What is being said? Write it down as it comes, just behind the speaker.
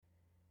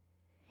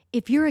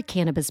If you're a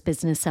cannabis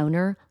business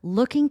owner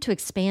looking to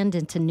expand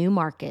into new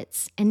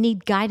markets and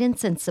need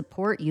guidance and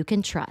support you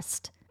can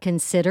trust,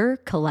 consider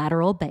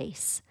Collateral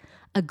Base,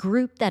 a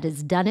group that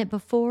has done it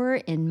before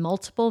in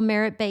multiple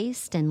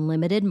merit-based and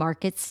limited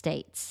market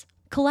states.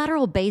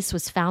 Collateral Base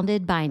was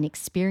founded by an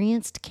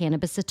experienced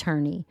cannabis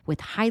attorney with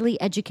highly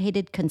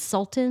educated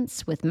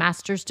consultants with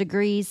master's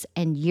degrees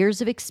and years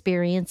of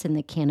experience in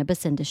the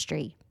cannabis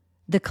industry.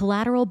 The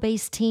Collateral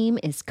Base team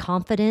is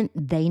confident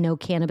they know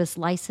cannabis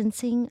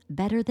licensing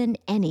better than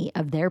any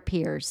of their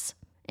peers.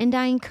 And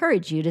I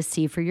encourage you to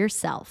see for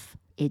yourself.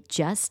 It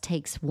just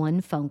takes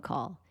one phone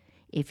call.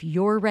 If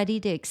you're ready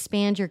to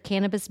expand your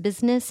cannabis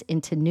business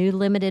into new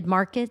limited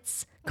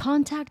markets,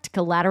 contact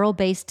Collateral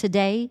Base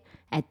today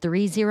at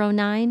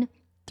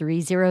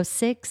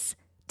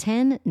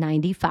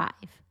 309-306-1095.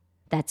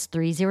 That's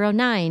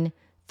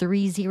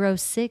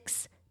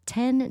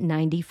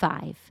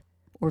 309-306-1095.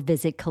 Or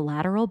visit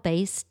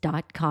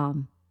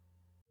collateralbase.com.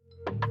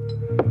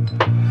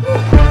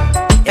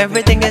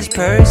 Everything is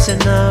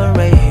personal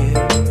right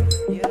here.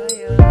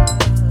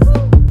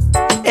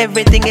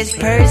 Everything is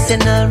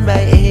personal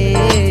right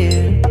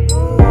here.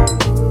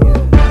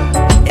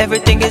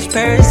 Everything is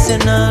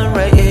personal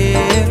right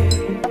here.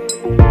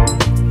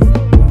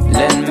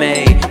 Len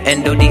May,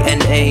 Endo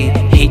DNA,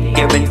 heat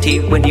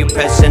guaranteed when you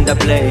press in the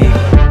play.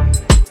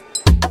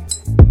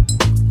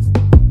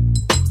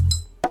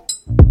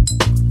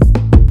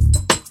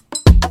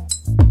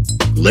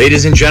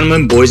 Ladies and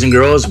gentlemen, boys and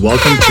girls,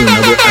 welcome to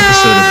another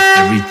episode of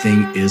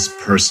Everything is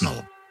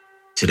Personal.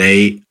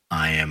 Today,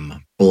 I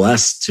am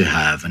blessed to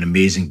have an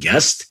amazing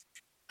guest,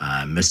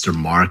 Mr.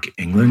 Mark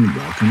England.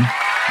 Welcome.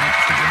 Thank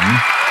you for joining.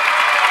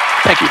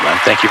 Thank you, Len.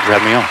 Thank you for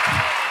having me on.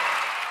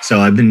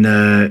 So I've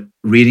been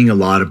reading a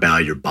lot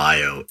about your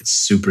bio. It's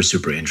super,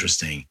 super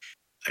interesting.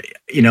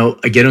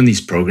 I get on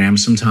these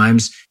programs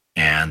sometimes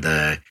and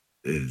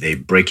they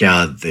break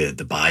out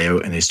the bio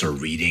and they start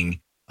reading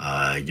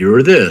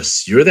you're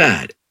this, you're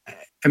that.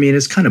 I mean,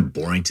 it's kind of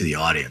boring to the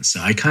audience. So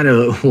I kind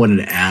of wanted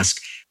to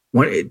ask,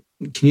 can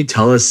you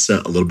tell us a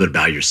little bit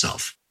about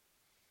yourself?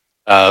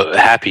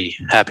 Happy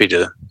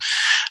to.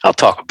 I'll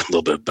talk a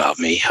little bit about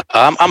me.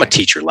 I'm a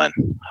teacher, Len.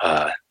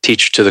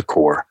 Teacher to the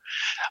core.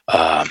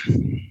 I'm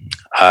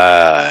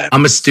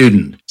a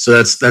student,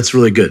 so that's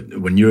really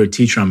good. When you're a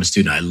teacher, I'm a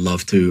student. I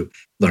love to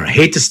learn. I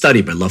hate to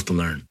study, but I love to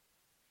learn.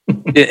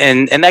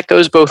 and that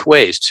goes both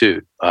ways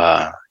too.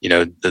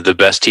 The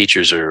best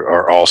teachers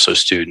are also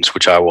students,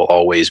 which I will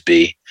always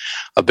be.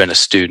 I've been a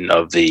student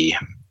of the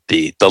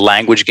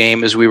language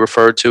game, as we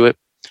refer to it,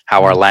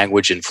 how our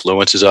language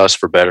influences us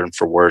for better and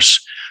for worse.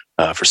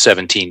 For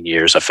 17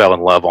 years, I fell in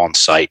love on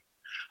sight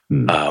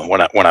when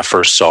I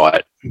first saw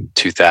it,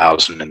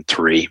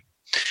 2003.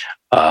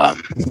 I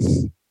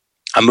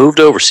moved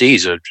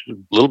overseas. A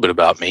little bit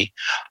about me.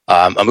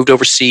 I moved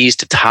overseas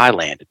to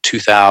Thailand in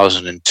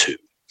 2002.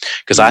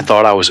 Because I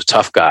thought I was a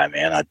tough guy,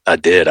 man. I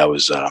did. I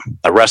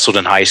wrestled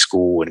in high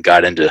school and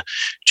got into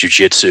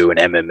jiu-jitsu and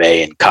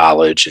MMA in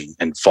college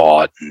and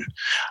fought. And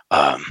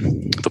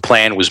the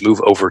plan was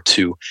move over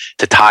to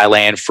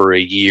Thailand for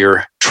a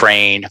year,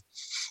 train,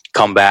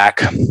 come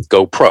back,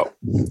 go pro.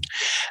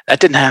 That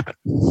didn't happen.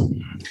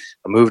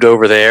 I moved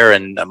over there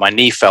and my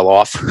knee fell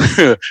off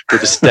for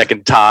the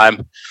second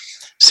time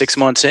 6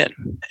 months in.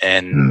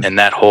 And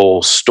that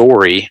whole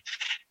story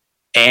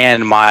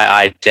and my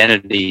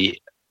identity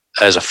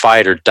as a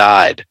fighter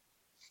died,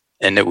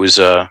 and it was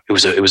a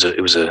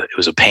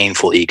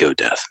painful ego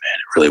death, man.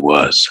 It really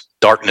was.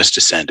 Darkness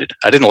descended.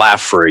 I didn't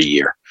laugh for a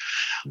year,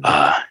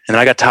 and then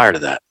I got tired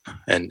of that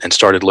and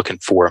started looking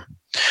for.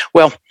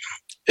 Well,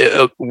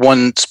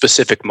 one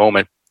specific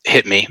moment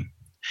hit me,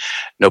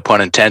 no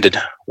pun intended,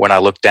 when I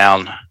looked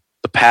down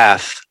the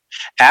path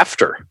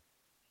after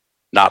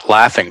not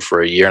laughing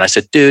for a year, and I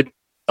said, "Dude,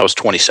 I was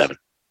 27,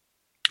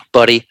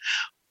 buddy.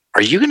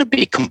 Are you going to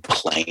be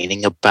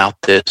complaining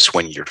about this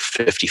when you're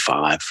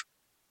 55?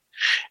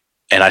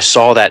 And I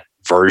saw that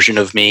version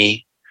of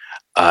me,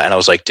 and I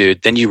was like,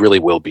 dude, then you really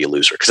will be a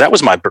loser. Because that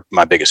was my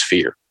biggest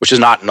fear, which is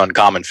not an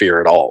uncommon fear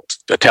at all.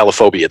 It's the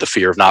telephobia, the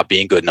fear of not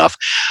being good enough.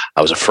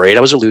 I was afraid I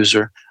was a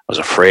loser. I was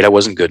afraid I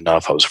wasn't good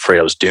enough. I was afraid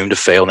I was doomed to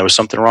fail, and there was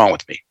something wrong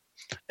with me.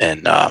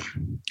 And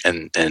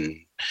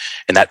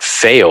that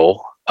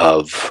fail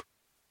of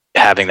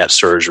having that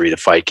surgery, the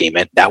fight game,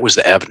 and that was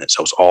the evidence.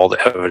 That was all the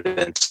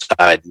evidence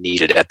I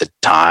needed at the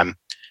time.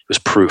 It was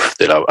proof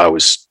that I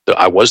was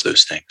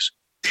those things.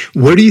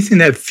 Where do you think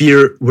that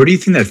fear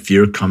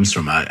comes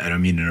from? I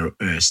don't mean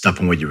to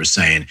step on what you were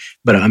saying,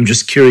 but I'm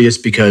just curious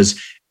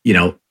because,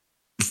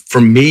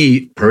 for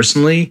me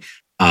personally,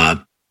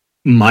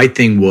 my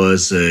thing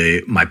was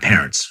my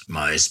parents,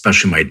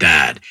 especially my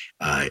dad.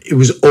 It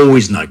was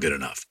always not good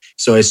enough.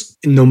 So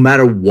no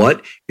matter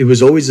what, it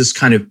was always this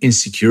kind of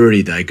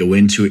insecurity that I go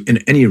into in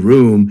any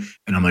room.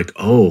 And I'm like,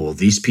 oh,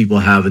 these people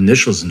have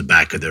initials in the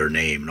back of their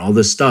name and all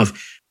this stuff.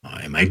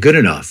 Am I good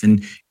enough?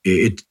 And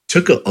it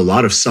took a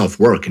lot of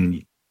self-work,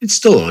 and it's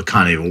still a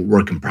kind of a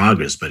work in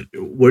progress. But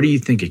where do you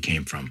think it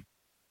came from?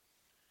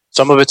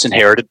 Some of it's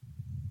inherited.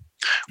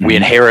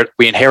 Mm-hmm.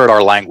 We inherit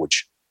our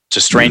language. It's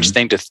a strange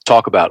thing to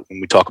talk about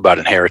when we talk about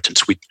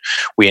inheritance.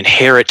 We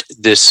inherit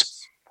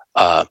this.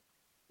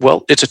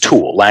 It's a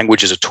tool.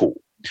 Language is a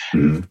tool.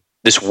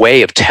 This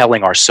way of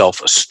telling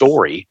ourselves a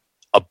story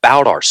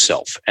about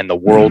ourselves and the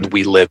world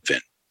we live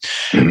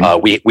in.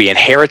 We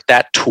inherit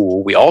that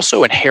tool. We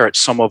also inherit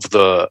some of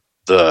the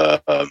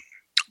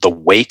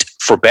weight,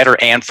 for better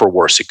and for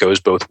worse. It goes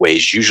both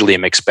ways. Usually a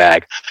mixed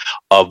bag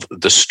of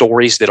the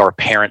stories that our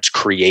parents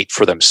create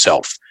for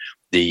themselves.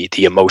 The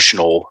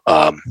emotional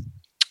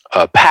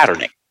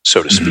patterning,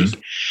 so to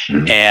speak.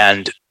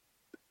 And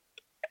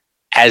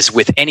as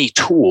with any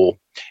tool,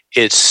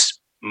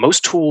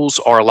 most tools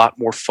are a lot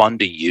more fun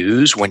to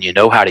use when you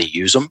know how to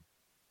use them.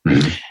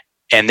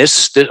 And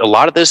a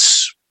lot of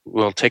this,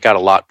 we'll take out a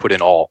lot, put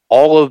in all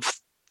of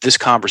this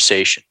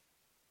conversation.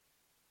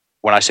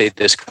 When I say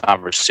this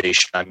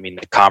conversation, I mean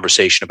the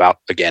conversation about,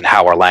 again,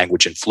 how our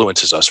language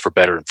influences us for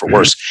better and for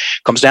worse,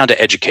 comes down to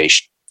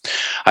education.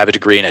 I have a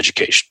degree in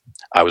education.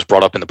 I was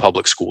brought up in the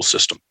public school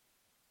system.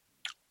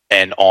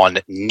 And on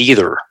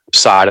neither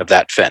side of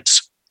that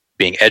fence,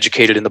 being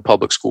educated in the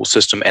public school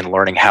system and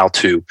learning how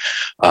to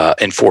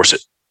enforce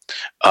it.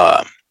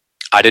 I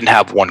didn't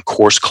have one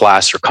course,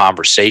 class, or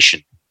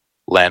conversation,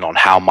 Len, on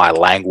how my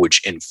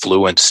language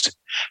influenced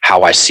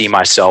how I see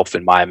myself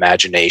in my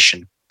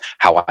imagination,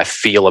 how I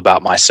feel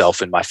about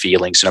myself and my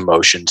feelings and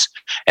emotions,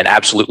 and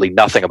absolutely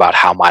nothing about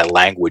how my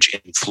language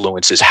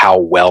influences how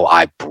well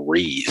I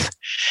breathe.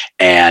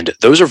 And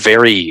those are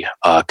very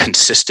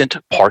consistent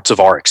parts of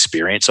our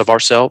experience of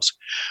ourselves.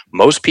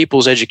 Most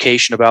people's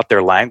education about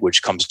their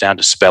language comes down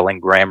to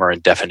spelling, grammar,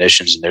 and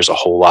definitions, and there's a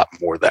whole lot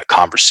more of that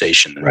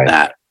conversation than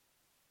that.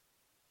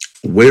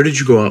 Where did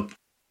you grow up?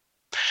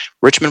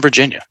 Richmond,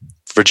 Virginia.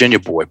 Virginia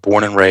boy,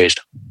 born and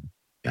raised.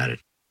 Got it.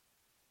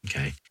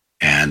 Okay.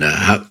 And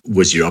how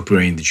was your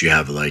upbringing? Did you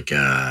have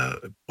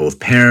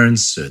both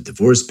parents,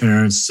 divorced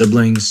parents,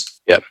 siblings?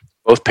 Yep,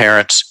 both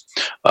parents.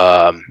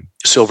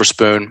 Silver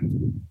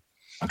spoon.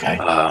 Okay.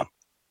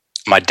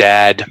 My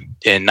dad,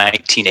 in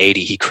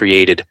 1980, he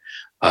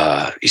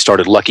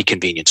started Lucky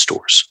convenience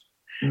stores.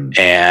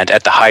 And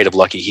at the height of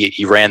Lucky,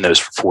 he ran those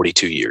for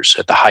 42 years.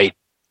 At the height,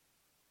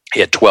 he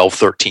had 12,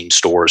 13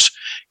 stores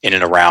in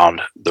and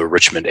around the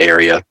Richmond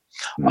area.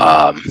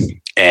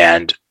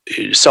 And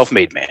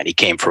self-made man. He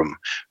came from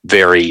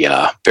very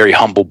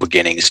humble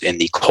beginnings in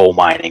the coal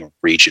mining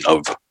region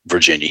of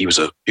Virginia. He was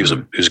a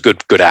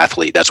good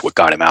athlete. That's what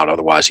got him out.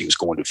 Otherwise, he was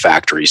going to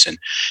factories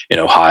in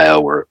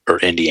Ohio or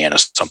Indiana,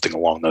 something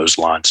along those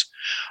lines.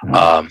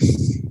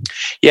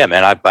 Yeah,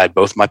 man. I had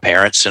both my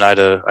parents, and I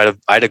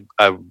had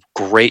a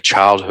great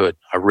childhood.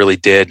 I really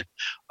did.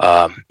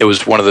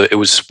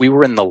 We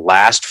were in the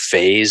last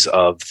phase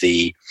of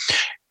the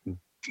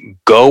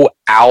go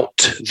out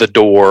the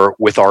door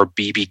with our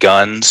BB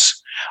guns,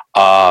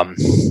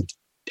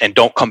 and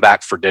don't come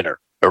back for dinner,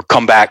 or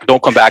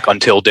don't come back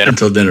until dinner.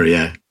 Until dinner,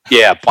 yeah.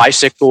 Yeah,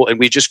 bicycle, and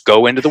we just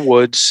go into the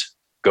woods,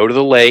 go to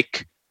the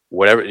lake,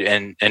 whatever,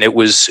 and it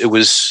was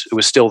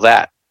still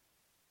that.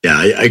 Yeah,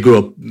 I grew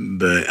up,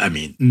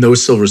 no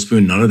silver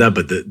spoon, none of that,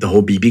 but the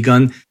whole BB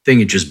gun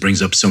thing, it just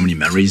brings up so many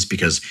memories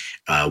because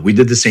we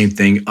did the same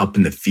thing up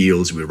in the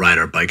fields. We ride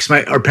our bikes.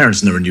 Our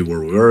parents never knew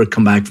where we were.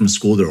 Come back from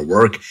school to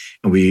work,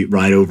 and we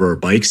ride over our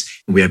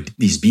bikes, and we have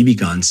these BB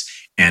guns.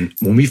 And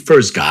when we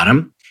first got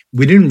them,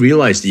 we didn't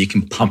realize that you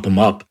can pump them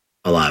up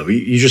a lot.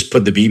 You just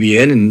put the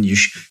BB in, and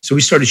so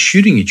we started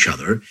shooting each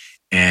other.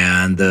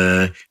 And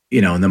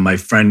and then my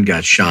friend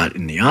got shot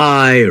in the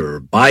eye or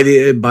by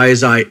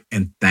his eye,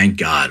 and thank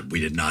God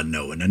we did not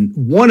know. And then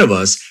one of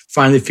us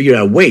finally figured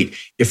out, wait,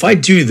 if I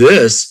do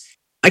this,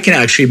 I can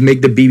actually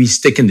make the BB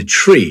stick in the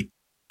tree.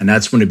 And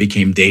that's when it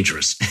became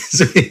dangerous.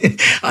 So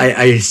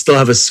I still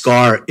have a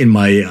scar in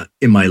my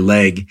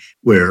leg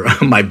where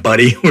my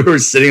buddy, we were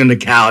sitting on the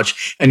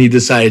couch, and he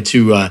decided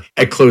to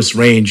at close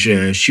range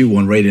shoot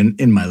one right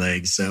in my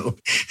leg. So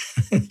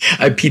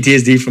I have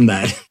PTSD from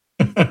that.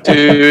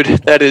 Dude,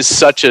 that is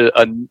such a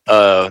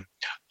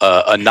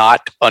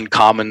not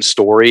uncommon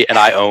story, and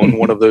I own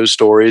one of those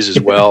stories as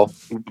well.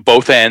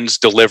 Both ends,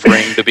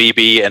 delivering the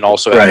BB and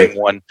also having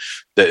one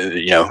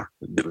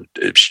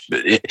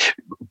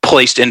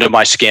placed into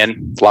my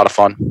skin. A lot of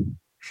fun.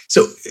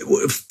 So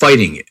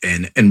fighting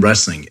and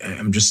wrestling,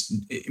 I'm just,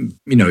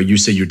 you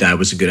said your dad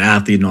was a good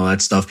athlete and all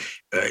that stuff.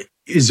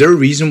 Is there a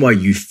reason why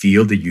you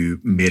feel that you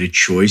made a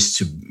choice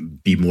to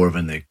be more of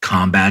in the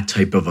combat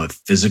type of a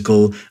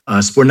physical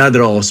sport? Not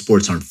that all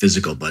sports aren't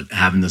physical, but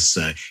having this,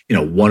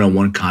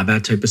 one-on-one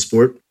combat type of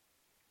sport?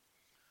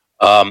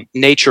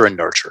 Nature and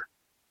nurture.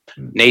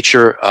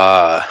 Nature,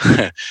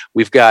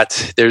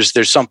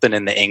 there's something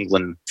in the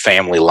England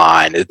family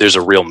line. There's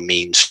a real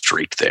mean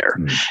streak there.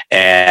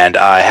 And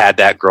I had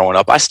that growing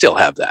up. I still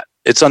have that.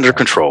 It's under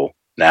control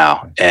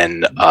now.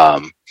 And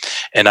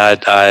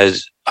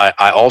I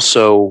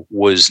also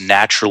was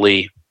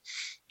naturally,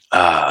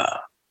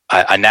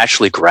 I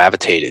naturally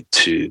gravitated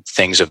to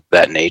things of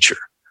that nature.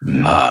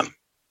 Gotten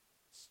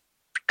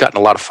a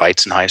lot of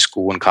fights in high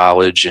school and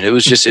college, and it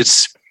was just,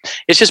 it's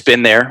just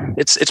been there.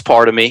 It's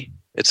part of me.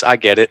 I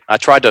get it. I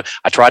tried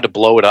to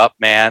blow it up,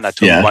 man. I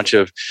took a bunch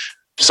of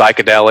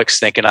psychedelics,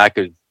 thinking I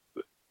could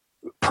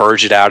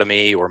purge it out of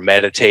me or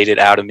meditate it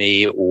out of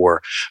me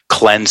or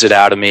cleanse it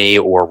out of me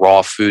or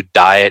raw food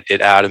diet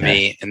it out of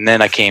me. And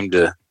then I came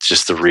to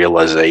just the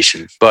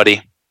realization,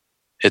 buddy,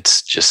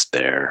 it's just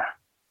there.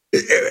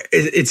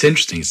 It's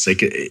interesting. It's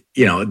like,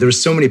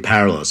 there's so many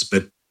parallels,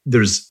 but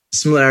there's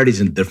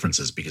similarities and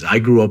differences because I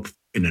grew up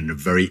in a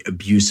very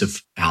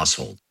abusive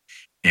household.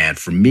 And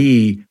for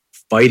me,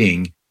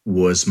 fighting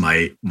was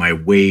my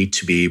way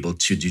to be able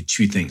to do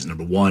two things.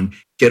 Number one,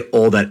 get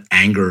all that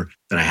anger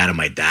that I had on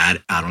my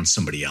dad out on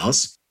somebody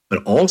else.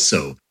 But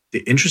also the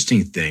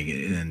interesting thing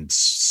and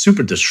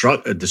super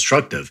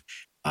destructive,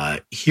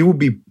 he would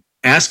be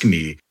asking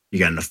me, you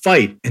got in a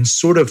fight, and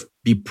sort of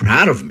be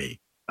proud of me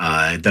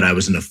that I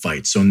was in a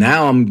fight. So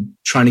now I'm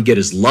trying to get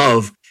his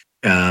love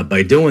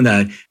by doing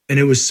that. And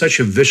it was such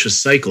a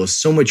vicious cycle,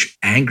 so much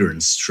anger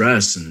and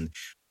stress and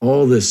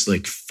all this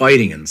like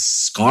fighting and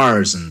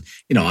scars. And,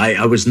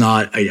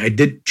 I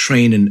did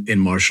train in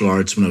martial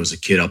arts when I was a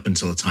kid up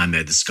until the time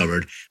I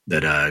discovered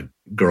that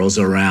girls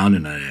are around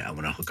and I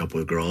want to hook up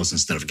with girls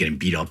instead of getting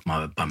beat up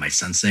by my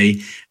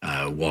sensei,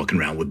 walking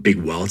around with big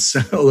welts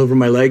all over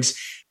my legs.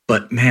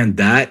 But man,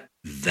 that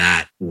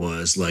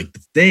was like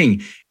the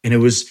thing.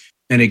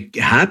 And it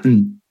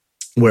happened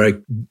where I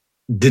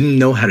didn't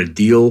know how to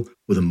deal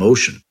with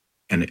emotion.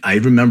 And I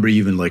remember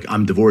even like,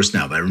 I'm divorced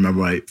now, but I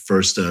remember when I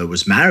first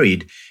was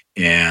married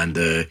and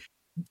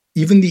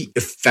even the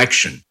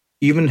affection,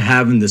 even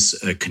having this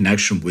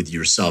connection with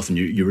yourself. And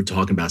you were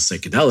talking about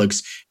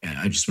psychedelics, and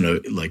I just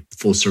want to like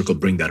full circle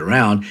bring that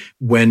around.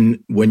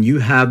 When you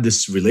have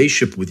this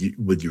relationship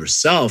with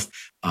yourself,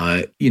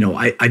 I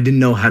didn't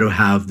know how to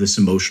have this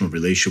emotional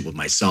relationship with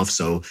myself.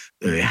 So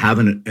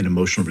having an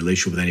emotional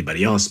relationship with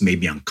anybody else made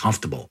me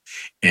uncomfortable.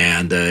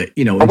 And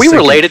are we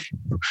related?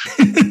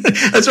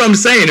 That's what I'm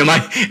saying. Am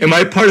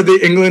I part of the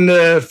England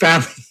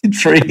family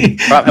tree?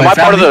 Am I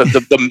part of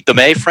the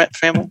May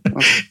family?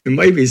 It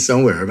might be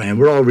somewhere, man.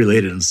 We're all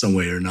related in some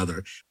way or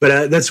another.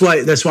 But that's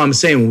why I'm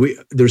saying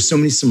there's so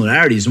many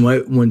similarities. And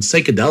when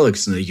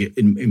psychedelics,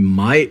 in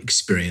my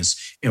experience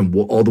and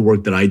all the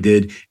work that I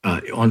did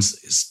on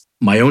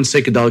my own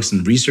psychedelics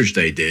and research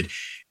that I did,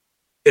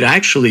 it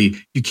actually,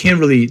 you can't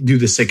really do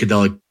the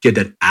psychedelic, get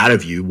that out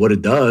of you. What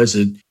it does,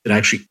 it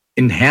actually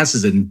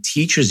enhances it and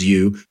teaches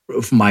you,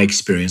 from my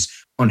experience,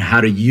 on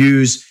how to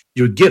use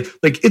your gift.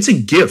 Like, it's a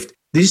gift.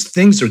 These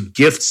things are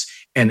gifts,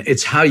 and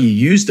it's how you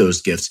use those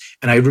gifts.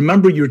 And I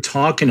remember you were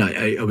talking,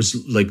 I was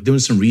like doing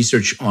some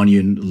research on you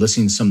and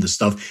listening to some of the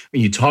stuff,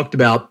 and you talked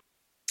about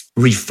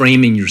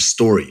reframing your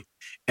story.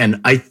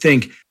 And I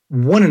think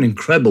what an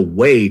incredible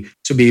way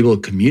to be able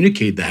to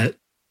communicate that.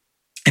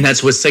 And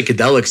that's what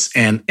psychedelics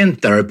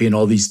and therapy and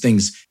all these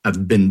things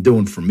have been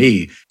doing for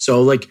me.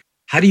 So like,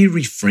 how do you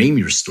reframe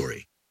your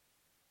story?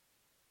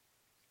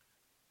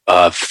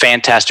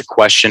 Fantastic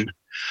question.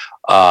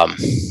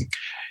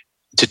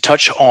 To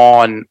touch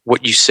on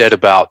what you said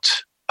about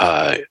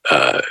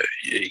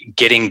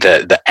getting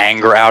the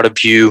anger out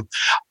of you.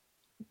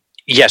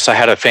 Yes, I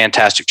had a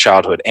fantastic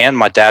childhood, and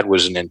my dad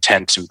was an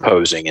intense,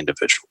 imposing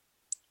individual.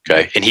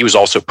 Okay. And he was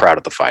also proud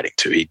of the fighting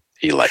too.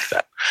 He liked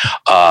that.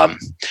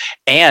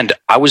 And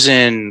I was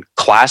in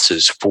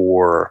classes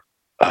for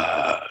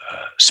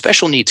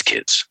special needs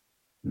kids,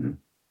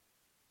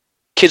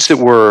 kids that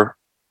were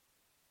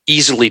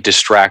easily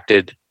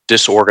distracted,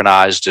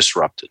 disorganized,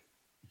 disruptive.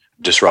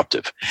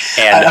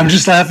 And I'm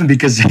just laughing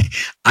because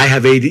I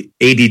have ADD,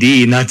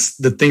 and that's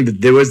the thing that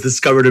there was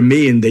discovered in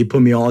me, and they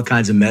put me on all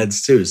kinds of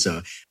meds too.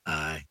 So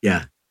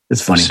yeah,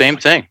 it's funny. Same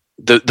thing.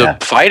 The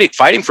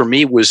fighting for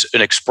me was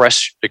an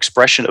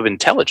expression of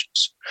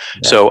intelligence.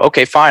 Yeah. So,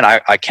 okay, fine.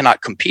 I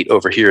cannot compete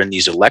over here in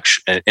these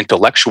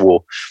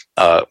intellectual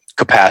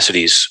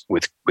capacities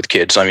with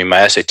kids. I mean,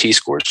 my SAT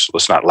scores,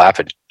 let's not laugh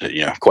at,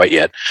 quite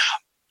yet.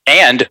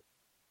 And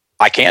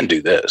I can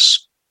do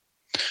this.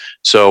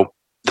 So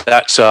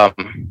that's, I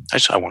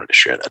wanted to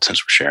share that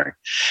since we're sharing.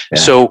 Yeah.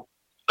 So,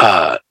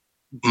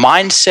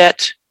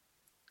 mindset,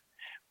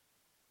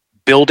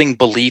 building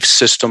belief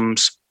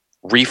systems,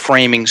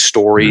 reframing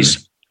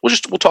stories.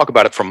 We'll talk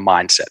about it from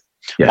mindset.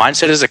 Yeah.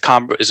 Mindset is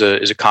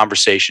a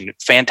conversation,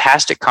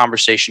 fantastic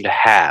conversation to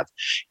have,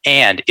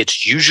 and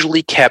it's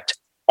usually kept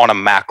on a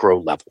macro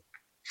level.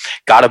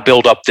 Got to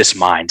build up this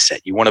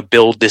mindset. You want to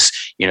build this,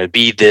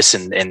 be this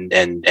and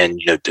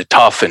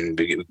tough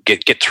and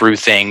get through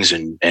things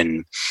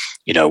and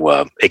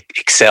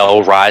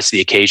excel, rise to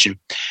the occasion.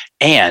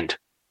 And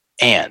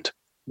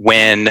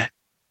when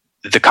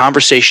the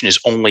conversation is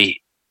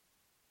only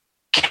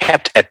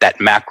kept at that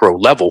macro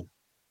level,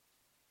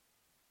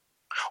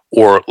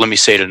 or let me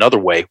say it another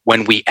way,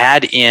 when we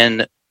add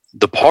in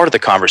the part of the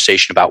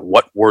conversation about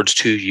what words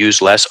to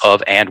use less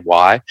of and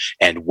why,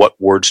 and what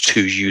words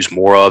to use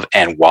more of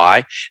and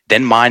why,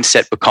 then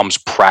mindset becomes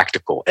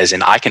practical, as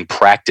in I can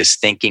practice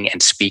thinking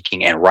and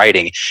speaking and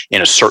writing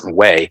in a certain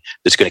way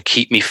that's going to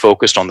keep me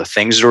focused on the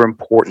things that are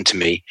important to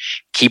me,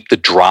 keep the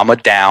drama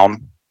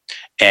down,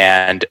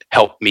 and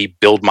help me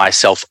build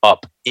myself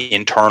up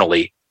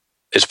internally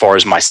as far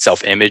as my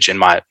self-image and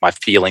my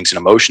feelings and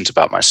emotions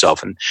about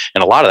myself. And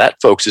a lot of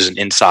that, folks, is an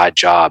inside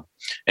job.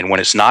 And when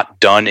it's not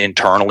done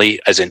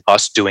internally, as in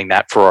us doing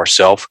that for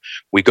ourselves,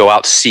 we go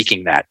out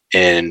seeking that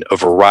in a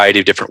variety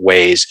of different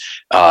ways.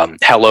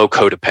 Hello,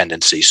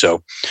 codependency.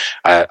 So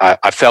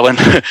I've fallen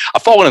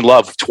in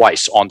love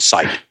twice on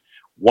site.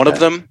 One of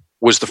them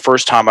was the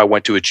first time I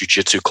went to a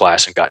jiu-jitsu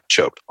class and got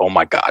choked. Oh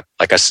my God.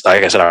 Like I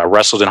said, I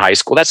wrestled in high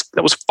school.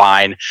 That was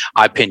fine.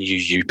 I pin you,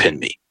 you pin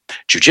me.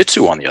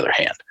 Jiu-jitsu, on the other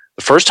hand,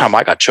 the first time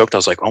I got choked, I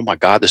was like, oh my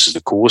God, this is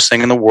the coolest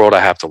thing in the world. I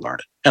have to learn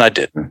it. And I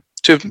did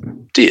to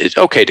an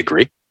okay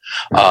degree.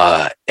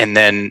 And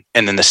then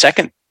the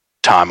second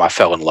time I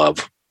fell in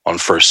love on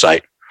first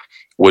sight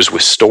was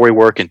with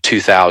StoryWork in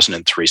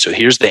 2003. So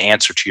here's the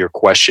answer to your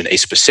question, a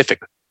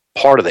specific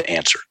part of the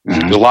answer.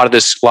 Mm-hmm. A lot of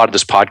this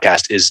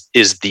podcast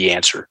is the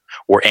answer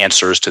or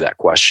answers to that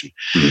question.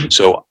 Mm-hmm.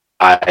 So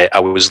I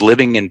was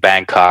living in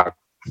Bangkok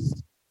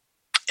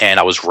and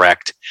I was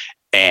wrecked,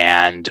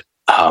 and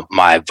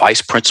my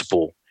vice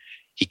principal,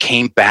 he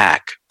came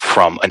back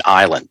from an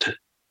island,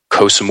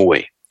 Koh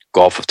Samui,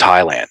 Gulf of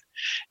Thailand,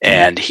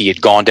 and he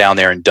had gone down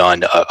there and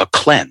done a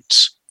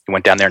cleanse. He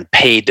went down there and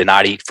paid to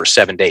not eat for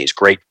 7 days.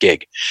 Great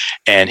gig.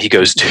 And he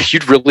goes,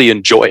 you'd really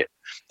enjoy it.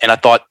 And I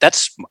thought,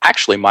 that's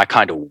actually my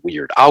kind of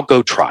weird. I'll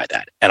go try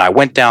that. And I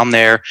went down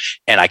there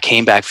and I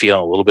came back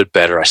feeling a little bit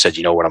better. I said,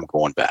 you know what, I'm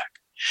going back.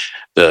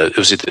 It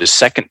was the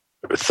second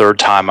or third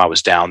time I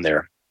was down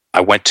there. I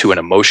went to an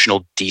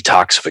emotional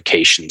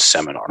detoxification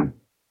seminar.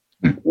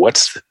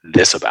 What's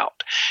this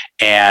about?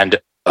 And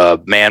a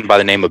man by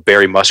the name of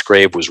Barry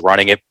Musgrave was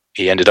running it.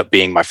 He ended up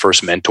being my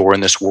first mentor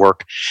in this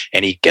work.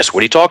 And guess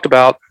what he talked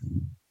about?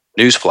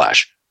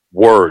 Newsflash: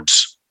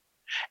 words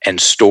and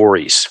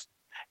stories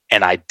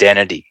and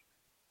identity.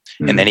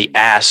 Mm-hmm. And then he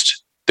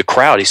asked the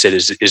crowd, he said,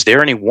 is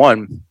there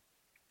anyone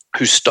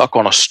who's stuck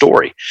on a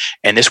story?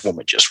 And this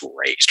woman just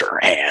raised her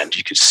hand.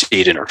 You could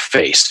see it in her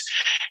face.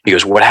 He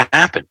goes, what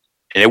happened?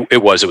 And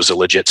it was a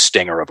legit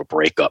stinger of a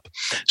breakup.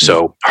 Mm-hmm.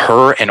 So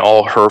her and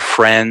all her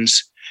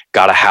friends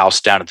got a house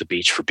down at the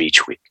beach for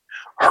Beach Week.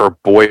 Her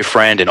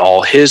boyfriend and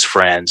all his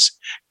friends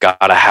got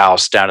a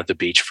house down at the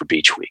beach for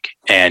Beach Week.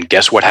 And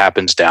guess what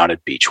happens down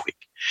at Beach Week?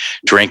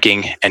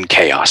 Drinking and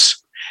chaos.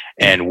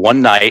 And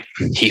one night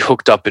he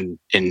hooked up in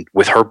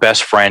with her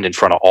best friend in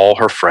front of all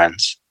her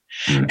friends.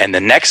 Mm-hmm. And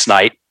the next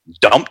night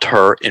dumped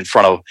her in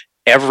front of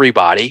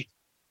everybody.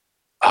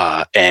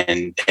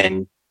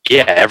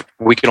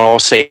 We can all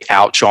say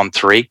ouch on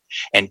 3.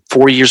 And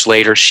 4 years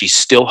later, she's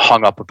still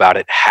hung up about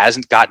it,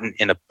 hasn't gotten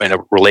in a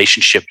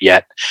relationship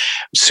yet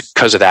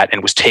because of that,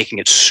 and was taking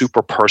it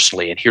super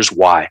personally. And here's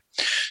why.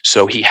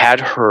 So he had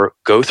her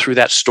go through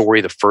that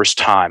story the first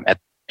time,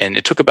 and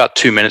it took about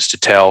 2 minutes to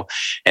tell.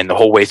 And the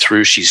whole way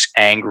through, she's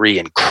angry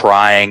and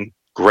crying.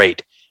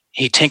 Great.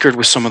 He tinkered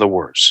with some of the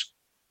words,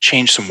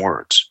 changed some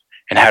words,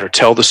 and had her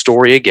tell the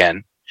story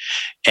again.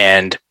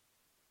 And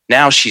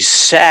now she's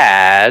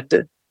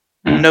sad.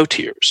 No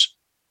tears.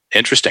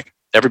 Interesting.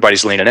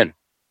 Everybody's leaning in.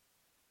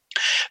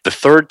 The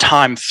third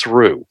time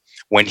through,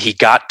 when he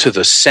got to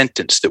the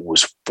sentence that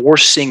was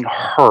forcing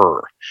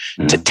her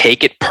to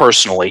take it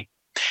personally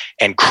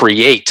and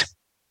create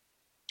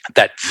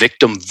that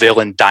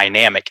victim-villain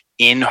dynamic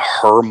in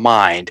her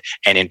mind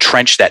and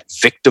entrench that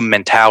victim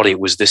mentality,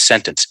 was this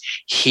sentence: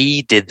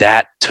 he did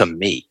that to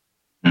me.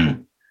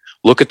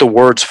 Look at the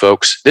words,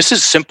 folks. This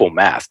is simple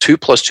math. 2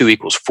 + 2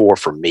 = 4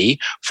 for me,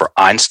 for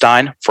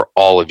Einstein, for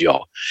all of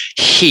y'all.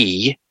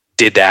 He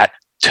did that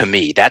to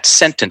me. That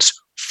sentence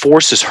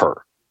forces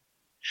her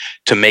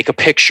to make a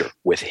picture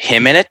with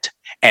him in it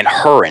and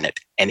her in it.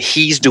 And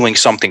he's doing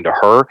something to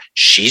her.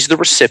 She's the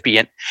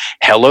recipient.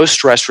 Hello,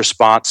 stress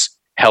response.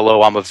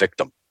 Hello, I'm a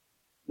victim.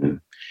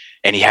 And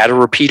he had to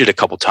repeat it a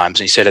couple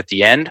times. And he said at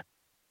the end,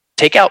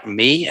 take out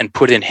me and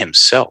put in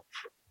himself.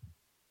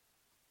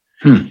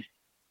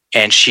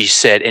 And she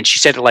said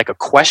it like a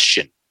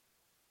question.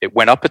 It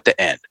went up at the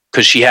end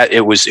because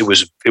it was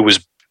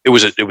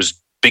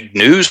big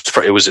news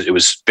for, it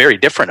was very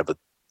different of an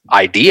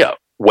idea,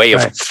 way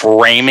of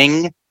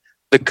framing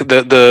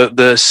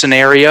the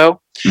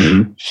scenario.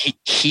 Mm-hmm.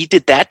 He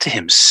did that to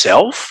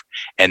himself,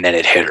 and then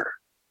it hit her.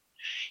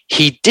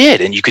 He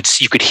did, and you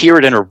could hear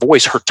it in her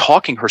voice, her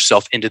talking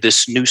herself into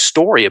this new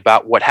story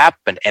about what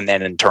happened, and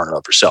then in turn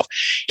of herself.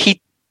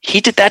 He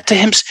did that to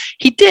him.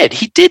 He did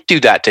do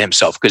that to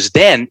himself, because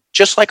then,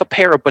 just like a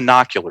pair of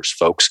binoculars,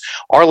 folks,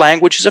 our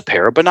language is a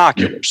pair of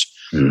binoculars.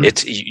 Mm-hmm.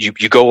 It's you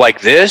go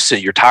like this,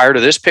 and you're tired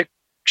of this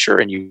picture,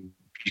 and you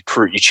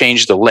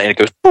change the lens. It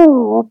goes,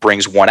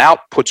 brings one out,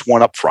 puts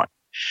one up front,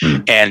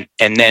 and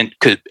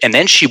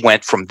then she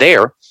went from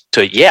there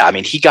to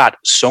he got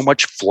so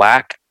much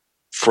flack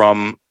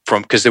from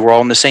because they were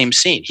all in the same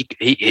scene.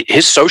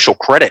 His social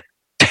credit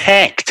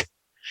tanked,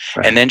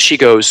 and then she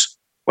goes,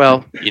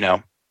 well,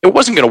 it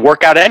wasn't going to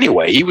work out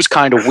anyway. He was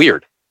kind of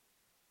weird.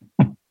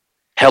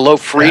 Hello,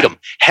 freedom.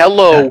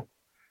 Hello,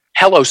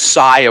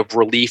 sigh of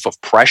relief, of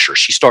pressure.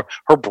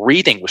 Her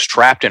breathing was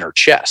trapped in her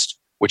chest,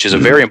 which is a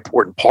very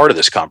important part of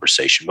this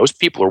conversation. Most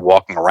people are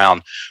walking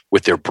around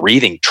with their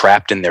breathing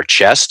trapped in their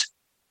chest.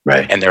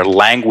 Right. And their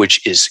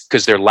language is,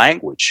 because their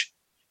language,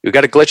 you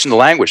got a glitch in the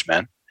language,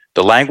 man.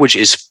 The language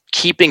is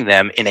keeping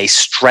them in a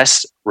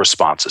stress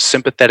response, a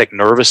sympathetic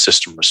nervous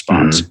system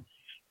response.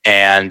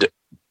 And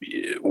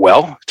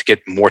well, to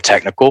get more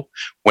technical,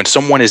 when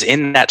someone is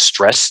in that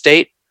stress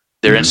state,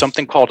 they're in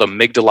something called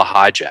amygdala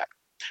hijack,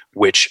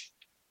 which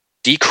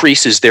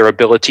decreases their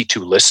ability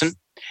to listen.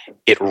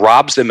 It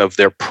robs them of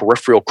their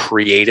peripheral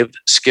creative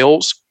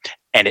skills,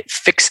 and it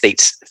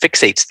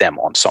fixates them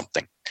on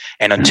something.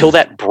 And until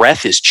that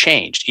breath is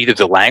changed, either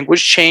the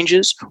language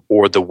changes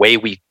or the way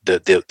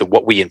the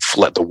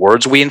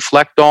words we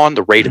inflect on,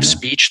 the rate of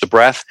speech, the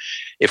breath.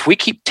 If we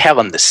keep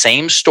telling the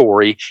same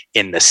story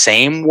in the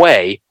same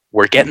way,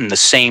 we're getting the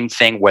same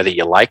thing whether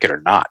you like it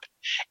or not.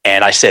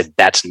 And I said,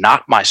 that's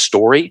not my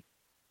story,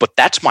 but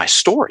that's my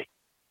story.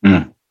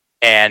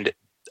 And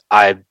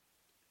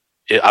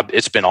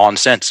it's been on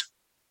since.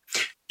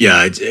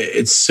 Yeah,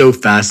 it's so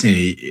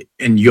fascinating.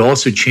 And you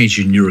also change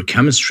your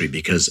neurochemistry,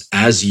 because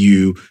as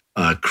you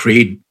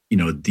create,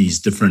 these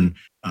different,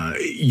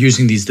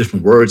 using these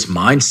different words,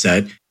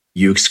 mindset,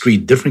 you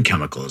excrete different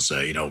chemicals.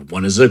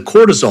 One is a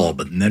cortisol,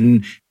 but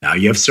then now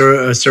you have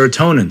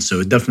serotonin. So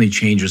it definitely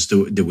changes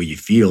the way you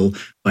feel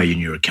by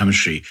your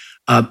neurochemistry.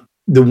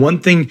 The one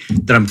thing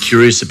that I'm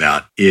curious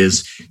about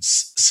is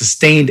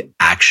sustained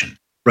action.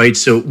 Right.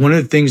 So one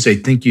of the things I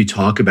think you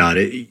talk about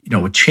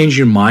changing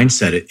your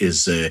mindset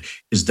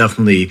is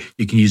definitely,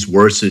 you can use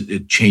words to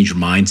change your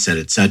mindset,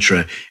 et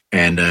cetera.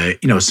 And,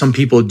 some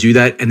people do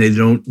that and they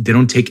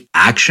don't take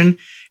action.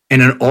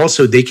 And then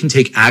also they can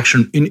take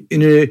action in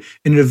an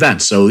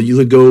event. So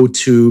you go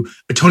to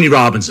a Tony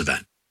Robbins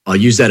event. I'll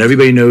use that.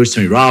 Everybody knows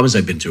Tony Robbins.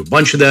 I've been to a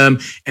bunch of them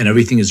and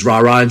everything is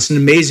rah-rah. It's an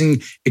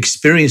amazing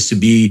experience to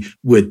be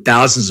with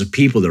thousands of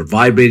people that are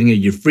vibrating at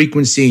your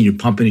frequency and you're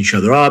pumping each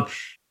other up.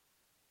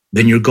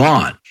 Then you're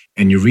gone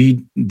and you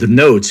read the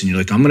notes and you're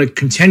like, I'm going to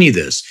continue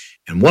this.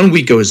 And 1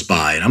 week goes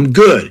by and I'm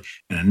good.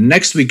 And the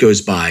next week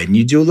goes by and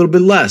you do a little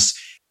bit less.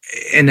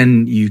 And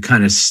then you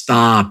kind of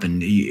stop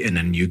and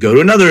then you go to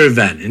another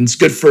event. And it's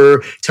good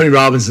for Tony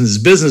Robinson's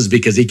business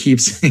because he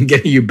keeps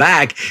getting you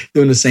back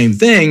doing the same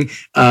thing.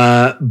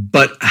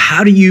 But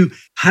how do you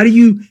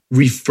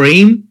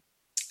reframe,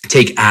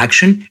 take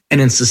action,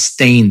 and then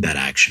sustain that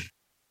action?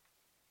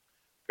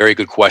 Very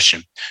good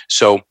question.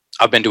 So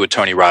I've been to a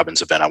Tony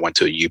Robbins event. I went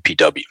to a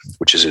UPW,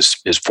 which is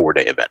his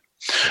 4-day event.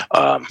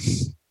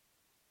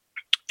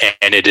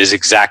 And it is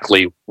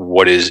exactly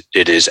what it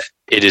is.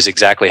 It is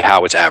exactly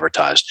how it's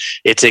advertised.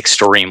 It's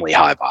extremely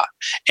high vibe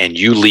and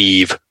you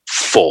leave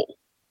full.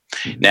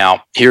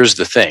 Now, here's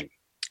the thing.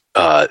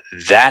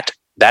 That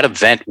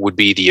event would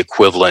be the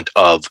equivalent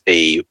of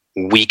a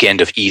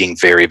weekend of eating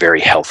very, very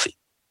healthy,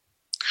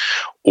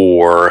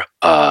 or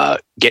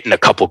getting a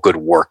couple good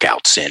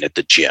workouts in at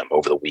the gym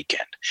over the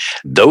weekend.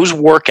 Those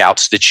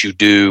workouts that you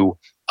do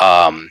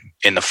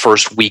in the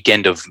first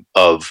weekend of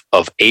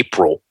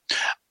April,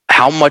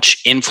 how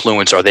much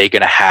influence are they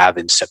going to have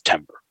in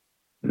September?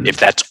 If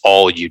that's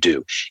all you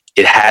do,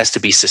 it has to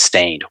be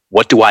sustained.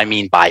 What do I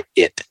mean by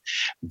it?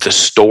 The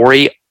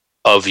story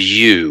of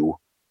you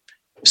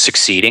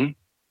succeeding,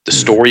 the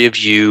story of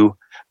you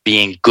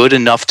being good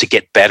enough to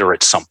get better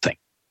at something,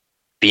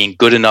 being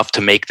good enough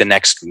to make the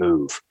next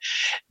move.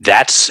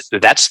 That's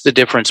the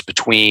difference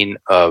between,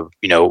 I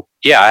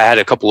had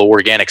a couple of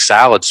organic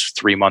salads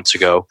 3 months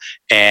ago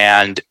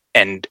and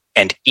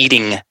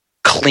eating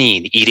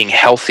clean, eating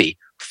healthy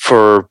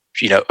for,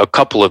 a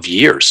couple of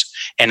years.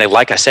 And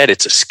like I said,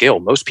 it's a skill.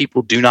 Most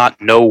people do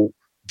not know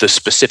the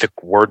specific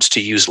words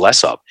to use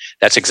less of.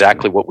 That's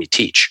exactly what we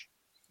teach.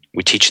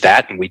 We teach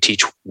that, and we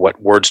teach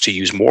what words to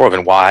use more of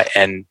and why.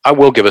 And I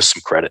will give us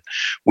some credit.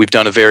 We've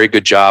done a very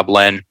good job,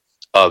 Len,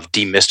 of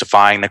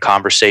demystifying the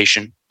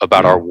conversation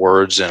about our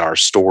words and our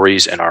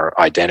stories and our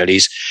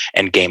identities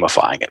and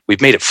gamifying it.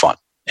 We've made it fun.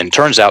 And it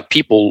turns out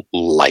people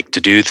like to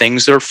do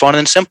things that are fun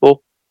and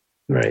simple.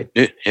 Right.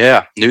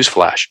 Yeah.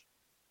 Newsflash.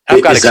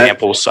 I've got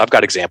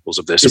examples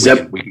of this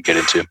we can get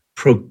into.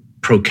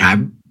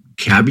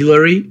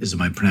 Vocabulary,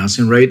 am I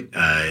pronouncing it right?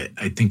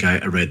 I think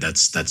I read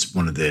that's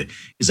one of the,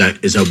 is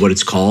that what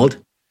it's called?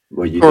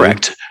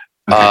 Correct.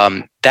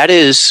 Okay. That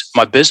is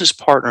my business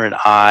partner and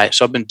I.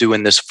 So I've been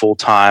doing this full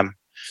time,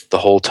 the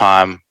whole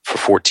time for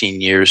 14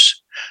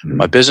 years. Mm-hmm.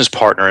 My business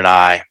partner and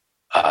I,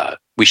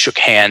 we shook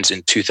hands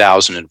in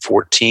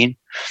 2014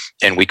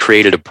 and we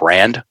created a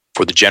brand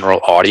for the general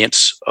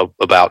audience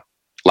about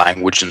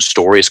language and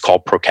story. It's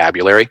called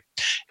Procabulary.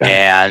 Okay.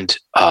 And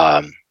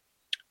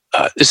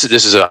this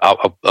is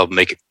I'll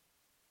make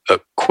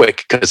it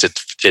quick because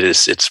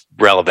it's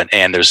relevant,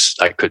 and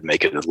I could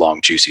make it a long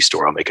juicy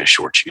story. I'll make it a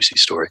short juicy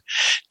story.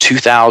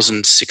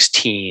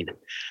 2016,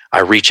 I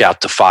reach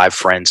out to 5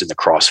 friends in the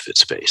CrossFit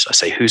space. I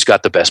say, who's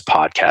got the best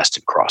podcast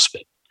in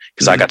CrossFit?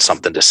 Because I got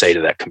something to say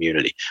to that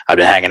community. I've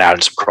been hanging out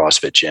in some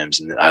CrossFit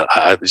gyms and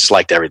I just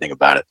liked everything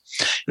about it.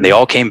 And they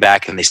all came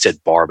back and they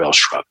said Barbell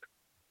Shrugged.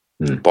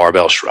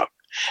 Barbell Shrugged.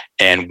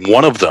 And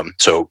one of them,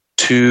 so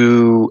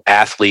 2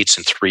 athletes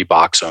and 3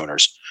 box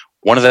owners,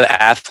 one of the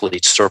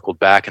athletes circled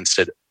back and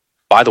said,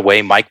 by the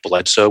way, Mike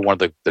Bledsoe, one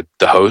of the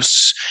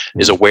hosts,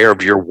 is aware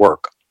of your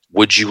work.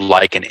 Would you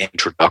like an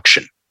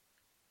introduction?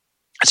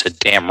 I said,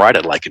 damn right,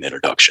 I'd like an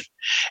introduction.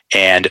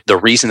 And the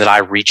reason that I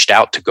reached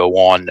out to go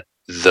on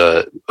find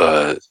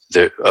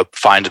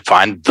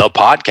the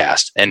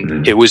podcast,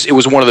 and it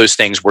was one of those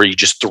things where you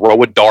just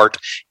throw a dart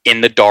in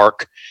the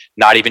dark,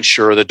 not even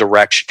sure the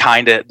direction,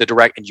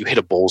 and you hit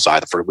a bullseye.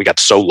 We got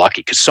so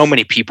lucky because so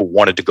many people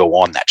wanted to go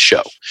on that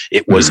show.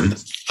 It was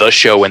the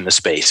show in the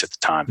space at the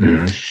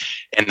time.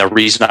 And the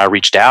reason I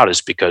reached out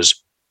is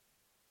because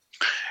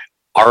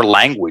our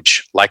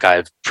language, like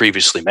I've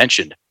previously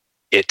mentioned,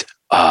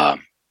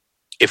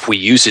 if we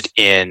use it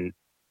in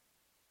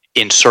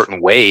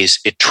certain ways,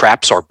 it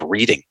traps our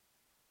breathing.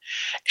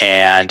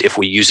 And if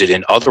we use it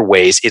in other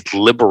ways, it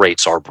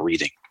liberates our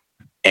breathing.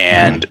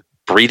 And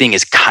breathing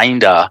is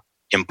kind of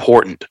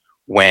important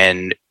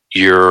when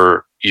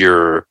you're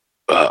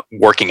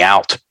working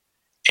out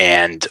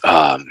and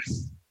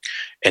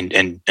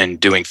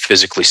doing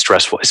physically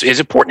stressful. It's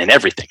important in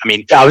everything. I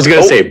mean, I was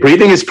going to say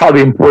breathing is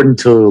probably important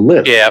to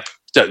live. Yeah.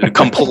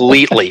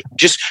 Completely.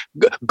 Just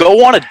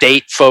go on a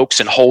date, folks,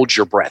 and hold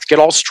your breath. Get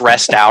all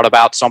stressed out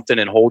about something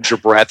and hold your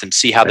breath and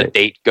see how the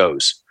date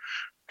goes.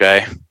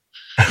 Okay.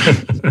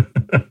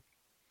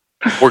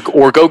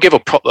 or go give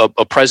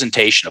a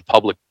presentation, a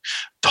public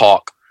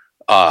talk,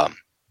 and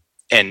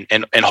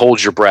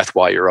hold your breath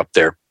while you're up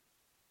there.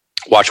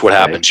 Watch what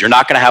happens. You're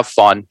not going to have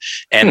fun,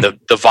 and the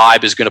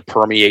vibe is going to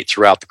permeate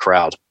throughout the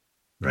crowd.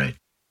 Right.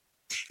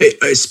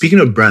 Hey, speaking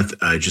of breath,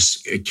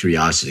 just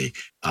curiosity.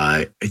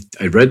 I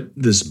read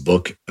this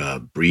book,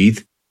 Breathe,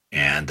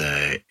 and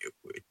it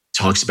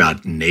talks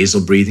about nasal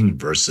breathing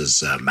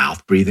versus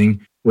mouth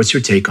breathing. What's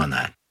your take on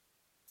that?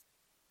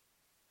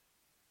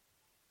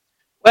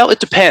 Well, it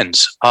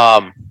depends.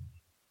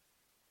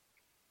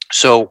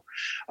 So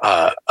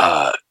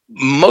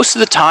most of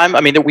the time,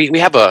 I mean, we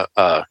have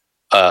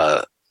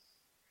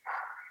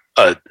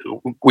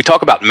we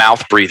talk about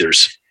mouth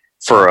breathers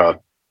for a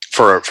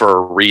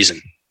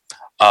reason.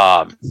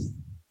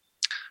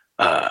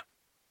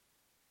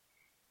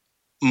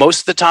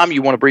 Most of the time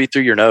you want to breathe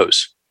through your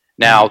nose.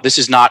 Now, this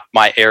is not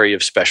my area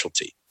of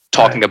specialty,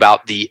 talking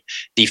about the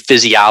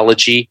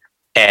physiology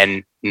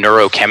and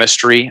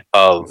neurochemistry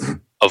of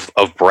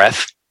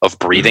breath, of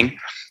breathing.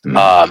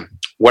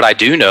 What I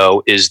do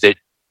know is that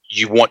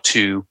you want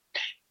to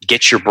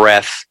get your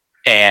breath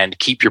and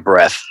keep your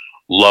breath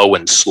low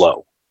and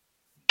slow.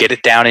 Get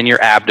it down in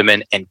your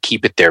abdomen and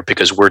keep it there,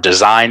 because we're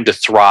designed to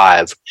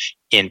thrive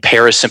in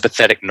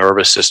parasympathetic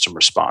nervous system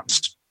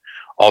response,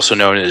 also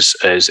known as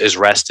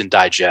rest and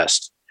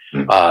digest.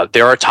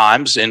 There are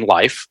times in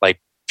life, like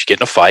if you get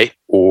in a fight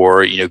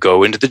or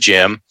go into the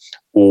gym,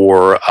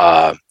 or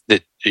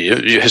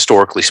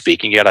historically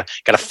speaking, you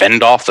gotta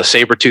fend off the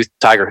saber-toothed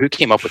tiger. Who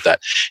came up with that?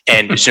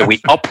 And so we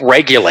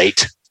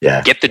upregulate,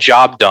 get the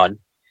job done,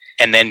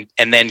 and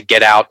then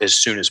get out as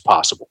soon as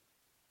possible.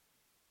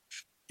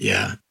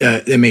 Yeah,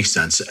 that makes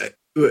sense.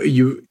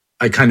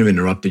 I kind of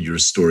interrupted your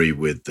story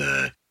with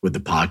the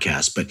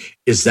podcast, but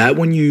is that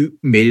when you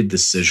made a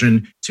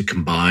decision to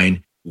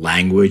combine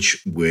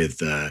language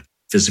with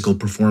physical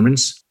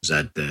performance? Is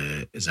that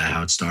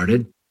how it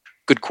started?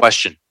 Good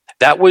question.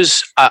 That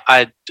was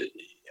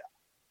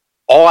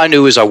all I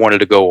knew is I wanted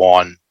to go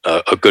on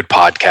a good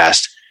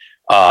podcast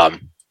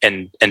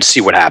and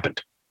see what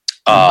happened.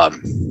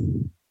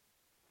 It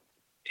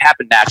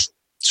happened naturally.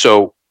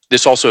 So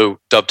this also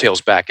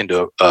dovetails back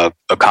into a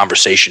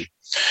conversation,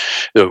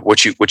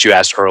 what you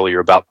asked earlier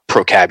about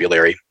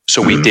vocabulary.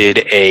 So we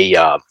did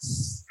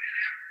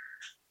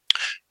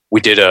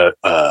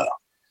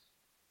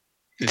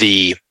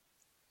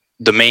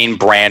the main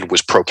brand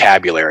was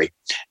Procabulary,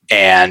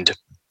 and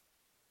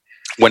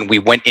when we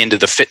went into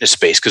the fitness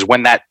space, because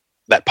when that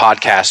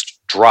podcast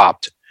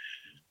dropped,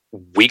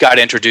 we got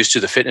introduced to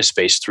the fitness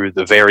space through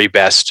the very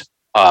best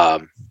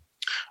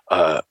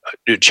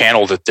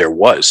channel that there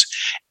was,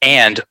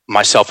 and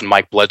myself and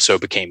Mike Bledsoe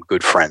became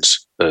good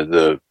friends.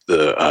 The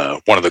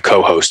one of the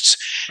co-hosts,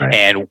 right.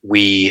 And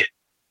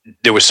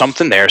there was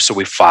something there, so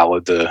we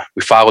followed the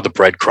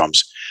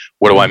breadcrumbs.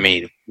 What do I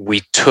mean?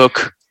 We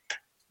took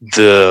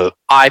the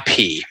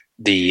IP,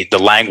 the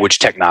language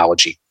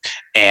technology,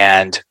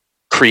 and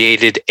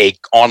created a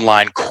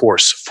online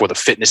course for the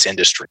fitness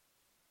industry,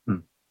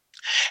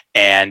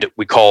 and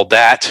we called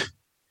that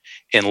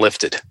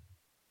Enlifted.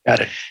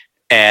 Got it.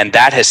 And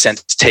that has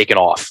since taken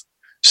off.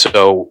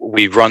 So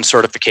we run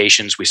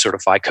certifications. We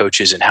certify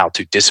coaches in how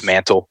to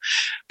dismantle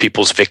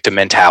people's victim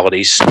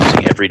mentalities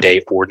using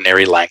everyday,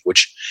 ordinary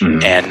language.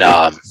 And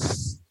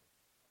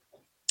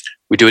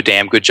we do a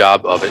damn good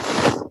job of it.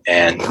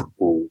 And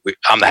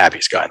I'm the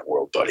happiest guy in the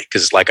world, buddy,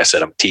 because like I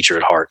said, I'm a teacher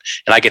at heart,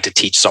 and I get to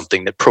teach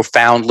something that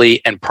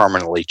profoundly and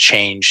permanently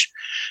changed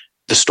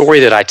the story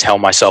that I tell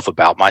myself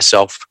about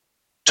myself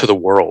to the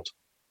world.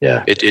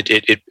 Yeah.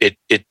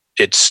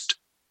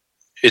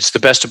 It's the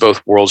best of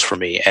both worlds for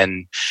me,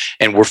 and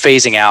we're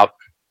phasing out.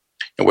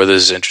 And whether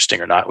this is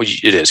interesting or not,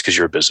 it is, because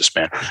you're a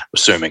businessman, I'm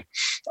assuming,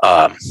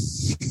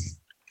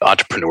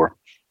 entrepreneur.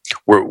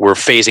 We're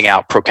phasing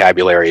out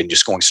Procabulary and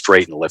just going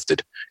straight and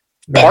lifted.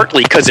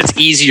 partly because it's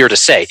easier to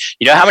say.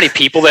 You know how many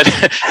people that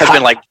have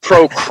been like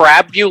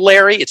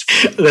procrabulary?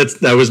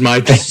 That was my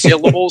thing.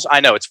 Syllables. I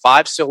know it's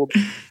 5 syllables.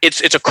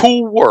 It's a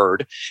cool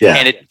word,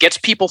 and it gets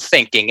people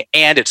thinking,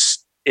 and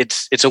it's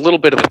a little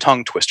bit of a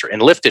tongue twister.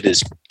 And lifted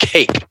is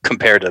cake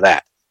compared to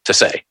that to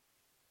say.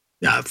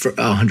 Yeah, for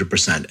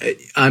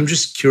 100%. I'm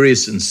just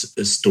curious in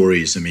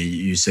stories. I mean,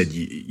 you said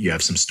you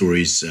have some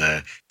stories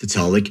to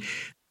tell. Like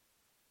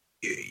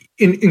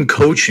in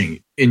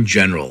coaching in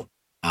general,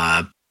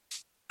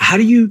 how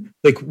do you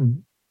like?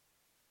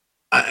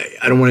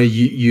 I don't want to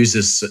use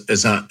this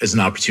as an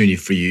opportunity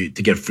for you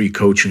to get free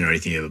coaching or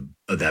anything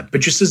of that,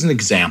 but just as an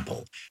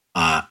example,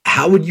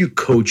 how would you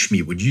coach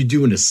me? Would you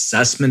do an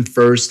assessment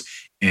first?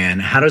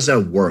 And how does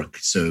that work?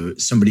 So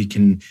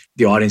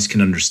the audience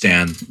can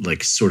understand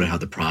like sort of how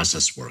the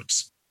process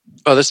works.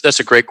 Oh, that's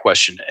a great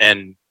question.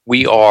 And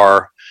we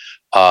are,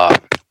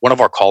 one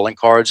of our calling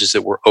cards is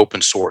that we're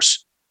open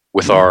source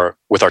with our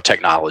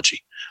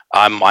technology.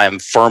 I am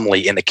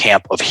firmly in the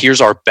camp of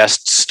here's our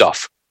best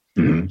stuff.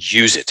 Mm-hmm.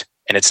 Use it.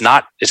 And it's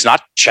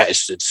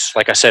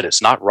like I said,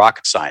 it's not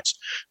rocket science.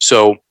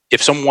 So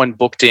if someone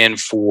booked in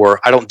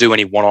I don't do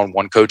any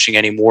one-on-one coaching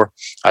anymore.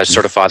 I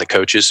certify the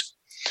coaches.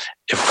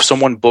 If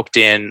someone booked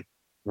in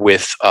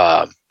with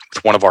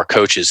one of our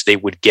coaches, they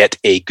would get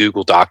a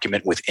Google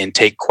document with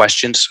intake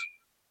questions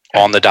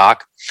on the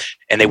doc,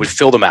 and they would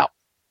fill them out.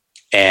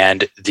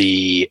 And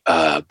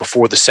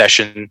before the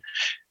session,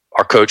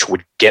 our coach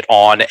would get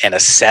on and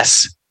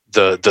assess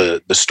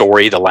the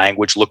story, the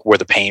language, look where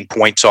the pain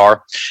points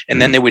are, and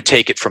then they would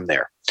take it from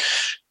there.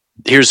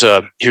 Here's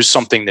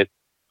something that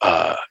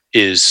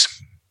is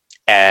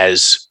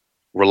as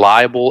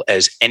reliable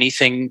as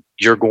anything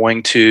you're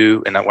going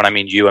to, and when I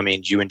mean you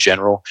in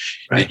general,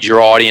 right, your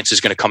audience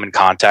is going to come in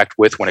contact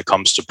with when it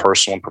comes to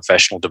personal and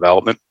professional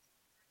development.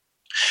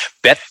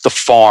 Bet the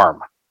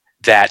farm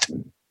that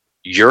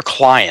your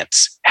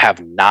clients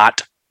have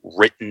not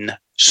written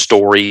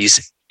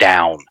stories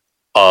down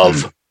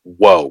of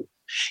woe.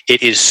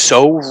 It is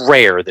so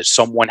rare that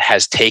someone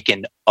has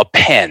taken a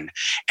pen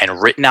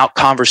and written out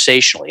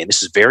conversationally. And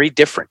this is very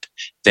different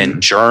than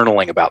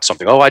journaling about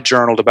something. Oh, I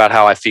journaled about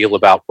how I feel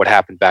about what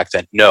happened back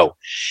then. No,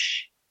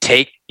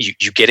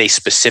 you get a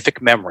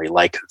specific memory,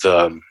 like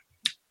the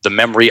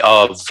memory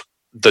of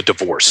the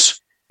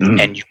divorce,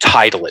 and you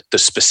title it the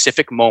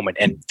specific moment.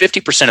 And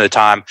 50% of the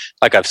time,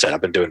 like I've said,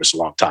 I've been doing this a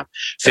long time.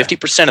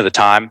 50% of the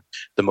time,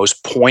 the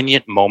most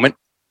poignant moment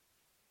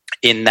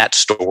in that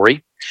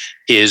story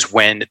is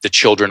when the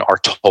children are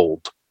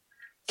told.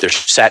 They're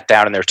sat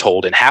down and they're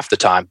told, and half the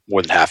time,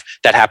 more than half,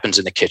 that happens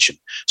in the kitchen.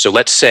 So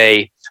let's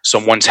say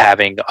someone's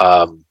having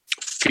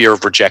fear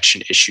of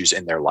rejection issues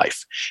in their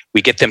life.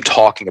 We get them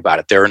talking about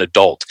it. They're an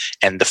adult,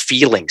 and the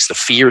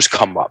fears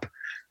come up.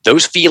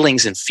 Those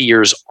feelings and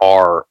fears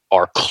are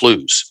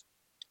clues.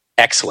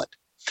 Excellent.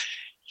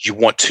 You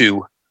want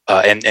to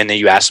and then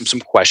you ask them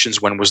some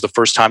questions. When was the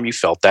first time you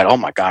felt that? Oh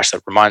my gosh,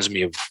 that reminds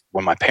me of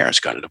when my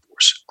parents got a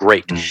divorce.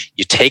 Great.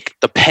 You take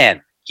the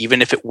pen,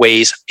 even if it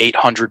weighs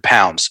 800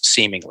 pounds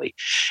seemingly,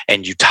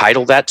 and you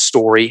title that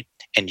story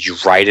and you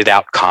write it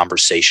out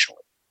conversationally.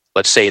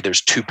 Let's say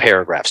there's 2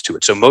 paragraphs to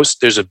it. So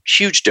there's a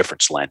huge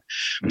difference, Len,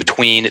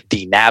 between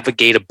the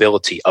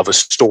navigatability of a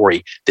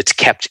story that's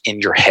kept in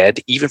your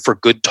head, even for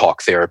good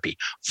talk therapy,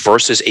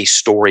 versus a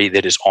story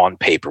that is on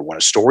paper. When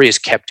a story is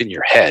kept in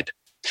your head,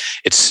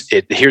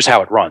 here's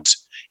how it runs.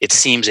 It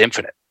seems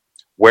infinite.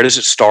 Where does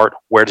it start?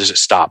 Where does it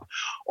stop?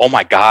 Oh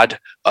my God,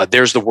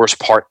 there's the worst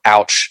part.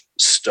 Ouch.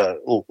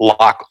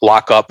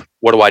 Lock up.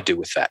 What do I do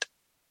with that?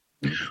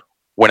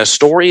 When a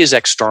story is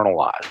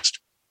externalized,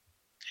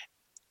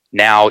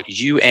 now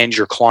you and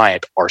your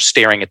client are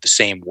staring at the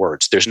same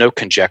words. There's no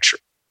conjecture.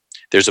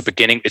 There's a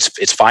beginning.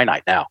 It's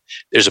finite now.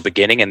 There's a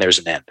beginning and there's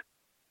an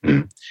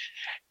end.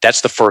 That's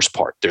the first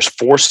part. There's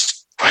four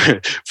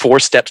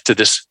steps to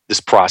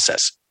this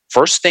process.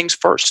 First things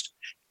first,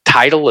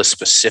 title a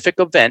specific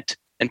event,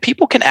 and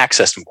people can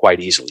access them quite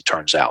easily,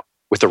 turns out,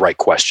 with the right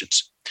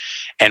questions,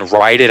 and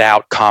write it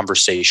out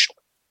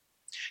conversationally.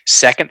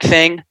 Second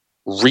thing,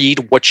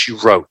 read what you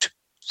wrote,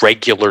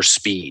 regular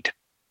speed.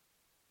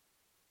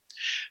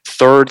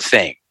 Third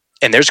thing,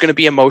 and there's going to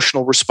be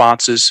emotional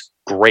responses.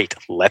 Great,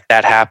 let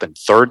that happen.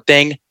 Third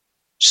thing,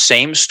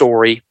 same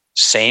story,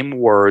 same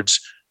words,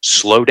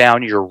 slow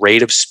down your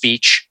rate of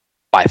speech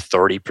by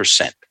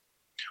 30%.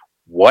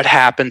 What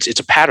happens? It's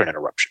a pattern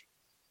interruption.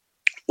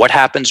 What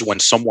happens when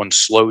someone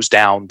slows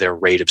down their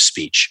rate of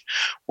speech?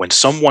 When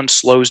someone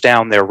slows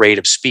down their rate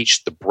of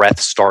speech, the breath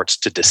starts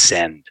to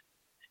descend,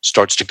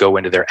 starts to go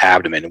into their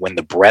abdomen. When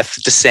the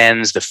breath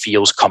descends, the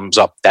feels comes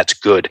up. That's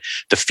good.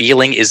 The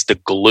feeling is the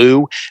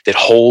glue that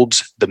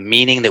holds the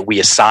meaning that we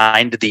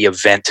assigned the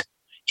event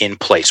in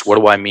place. What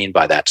do I mean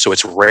by that? So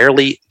it's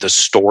rarely the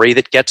story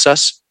that gets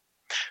us.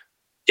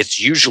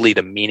 It's usually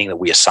the meaning that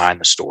we assign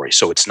the story.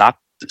 So it's not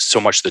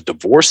so much the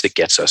divorce that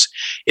gets us.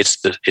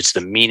 It's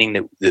the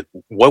meaning that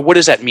what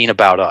does that mean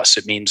about us?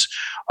 It means,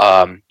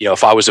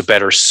 if I was a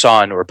better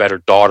son or a better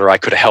daughter, I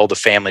could have held the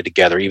family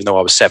together, even though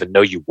I was 7.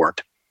 No, you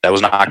weren't. That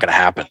was not going to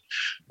happen.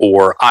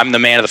 Or I'm the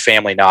man of the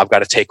family now. I've got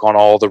to take on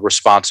all the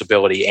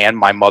responsibility and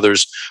my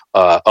mother's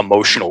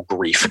emotional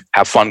grief.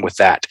 Have fun with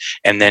that.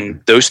 And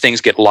then those things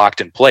get locked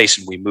in place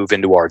and we move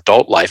into our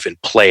adult life and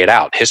play it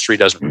out. History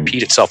doesn't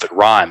repeat itself. It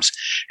rhymes.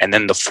 And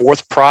then the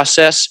fourth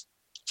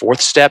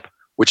step,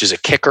 which is a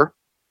kicker,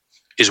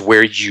 is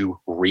where you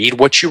read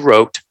what you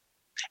wrote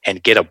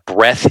and get a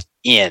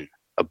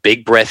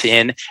big breath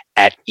in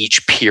at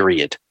each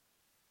period.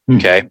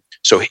 Okay.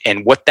 So,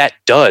 and what that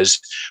does,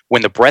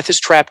 when the breath is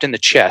trapped in the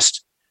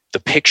chest, the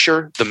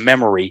picture, the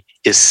memory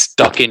is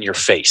stuck in your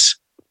face.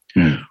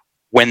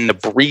 When the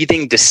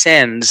breathing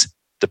descends,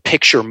 the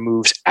picture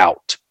moves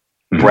out.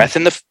 Breath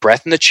in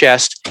the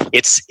chest,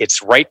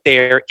 it's right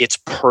there. It's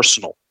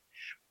personal.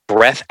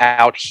 Breath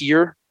out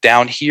here,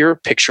 down here,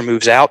 picture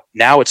moves out.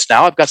 Now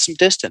I've got some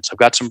distance. I've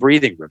got some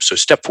breathing room. So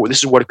step 4, this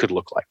is what it could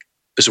look like.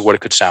 This is what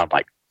it could sound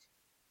like.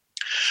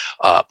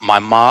 My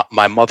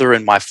mother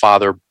and my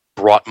father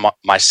brought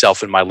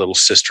myself and my little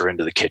sister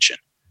into the kitchen.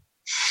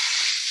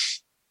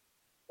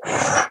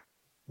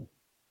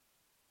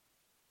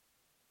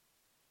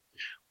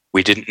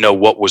 We didn't know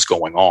what was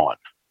going on.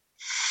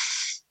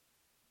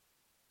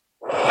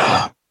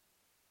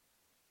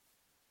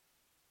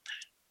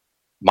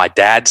 My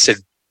dad said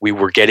they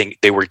were getting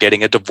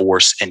a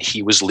divorce and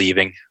he was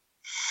leaving.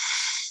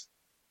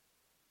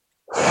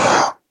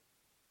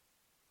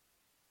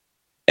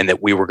 And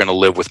that we were going to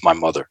live with my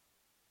mother.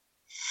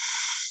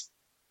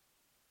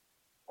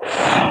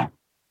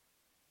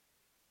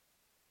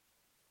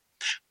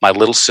 My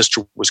little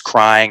sister was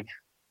crying.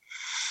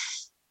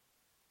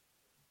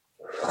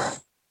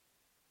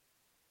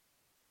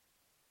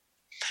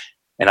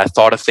 And I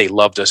thought if they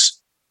loved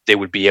us, they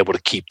would be able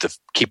to keep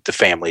the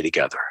family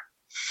together.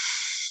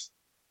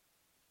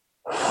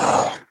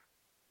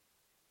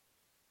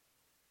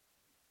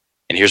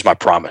 And here's my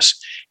promise.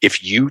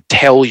 If you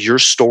tell your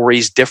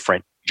stories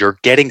different, you're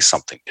getting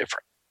something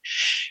different.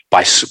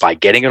 By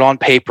getting it on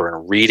paper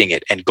and reading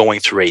it and going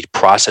through a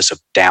process of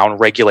down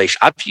regulation.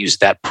 I've used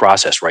that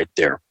process right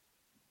there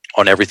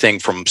on everything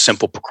from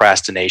simple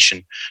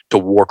procrastination to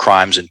war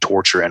crimes and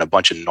torture and a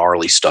bunch of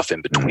gnarly stuff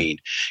in between,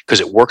 because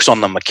it works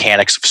on the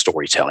mechanics of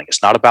storytelling.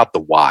 It's not about the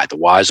why. The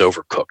why is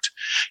overcooked.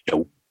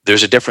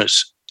 There's a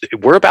difference.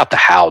 We're about the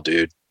how,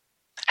 dude.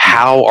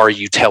 How are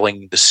you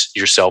telling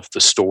yourself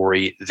the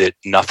story that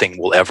nothing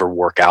will ever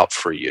work out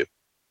for you?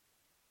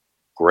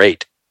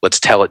 Great. Let's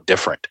tell it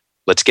different.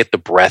 Let's get the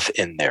breath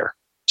in there.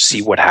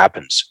 See what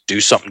happens. Do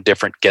something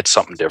different. Get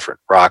something different.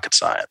 Rocket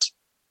science.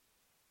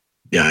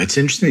 Yeah, it's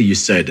interesting that you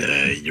said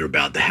you're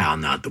about the how,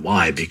 not the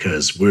why,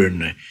 because we're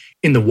in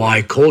the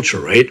why culture,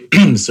 right?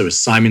 So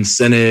Simon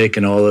Sinek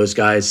and all those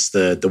guys,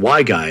 the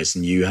why guys,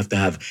 and you have to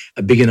have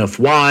a big enough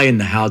why, and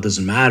the how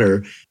doesn't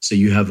matter. So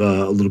you have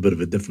a little bit of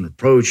a different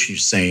approach. You're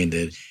saying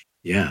that,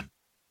 yeah.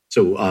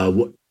 So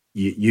what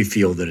you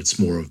feel that it's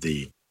more of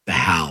the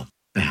how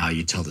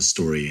you tell the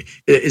story.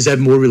 Is that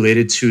more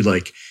related to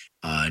like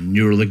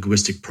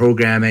neurolinguistic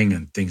programming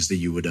and things that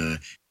you would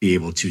be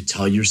able to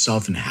tell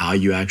yourself, and how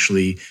you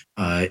actually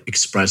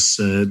express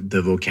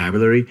the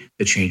vocabulary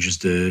that changes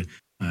the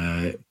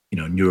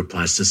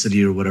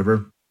neuroplasticity or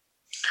whatever?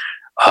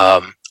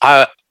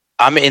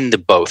 I'm in the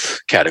both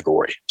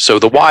category. So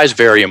the why is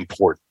very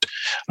important.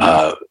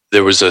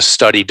 There was a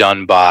study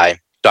done by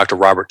Dr.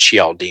 Robert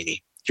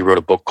Cialdini. He wrote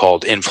a book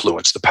called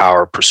Influence, The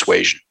Power of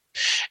Persuasion.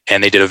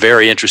 And they did a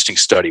very interesting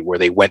study where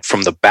they went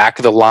from the back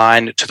of the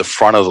line to the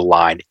front of the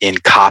line in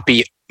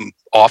copy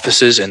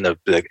offices, and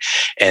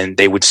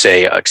they would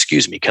say,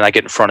 "Excuse me, can I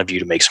get in front of you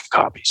to make some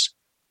copies?"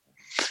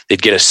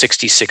 They'd get a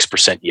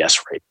 66% yes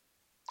rate.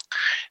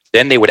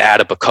 Then they would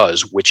add a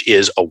because, which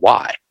is a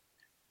why.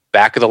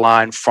 Back of the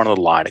line, front of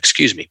the line.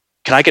 "Excuse me,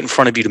 can I get in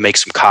front of you to make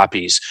some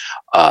copies?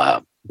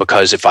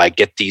 Because if I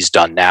get these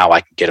done now,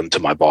 I can get them to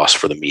my boss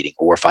for the meeting.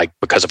 Or if I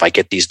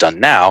get these done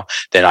now,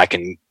 then I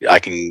can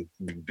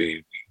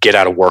get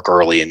out of work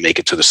early and make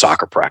it to the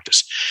soccer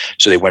practice."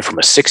 So they went from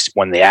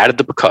when they added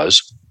the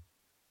because,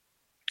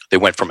 they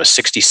went from a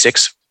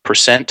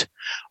 66%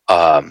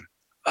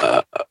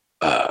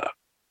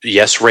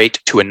 yes rate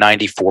to a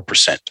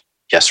 94%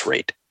 yes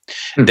rate.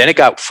 Then it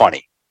got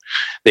funny.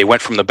 They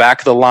went from the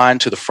back of the line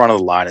to the front of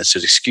the line and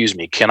said, "Excuse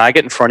me, can I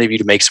get in front of you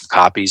to make some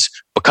copies?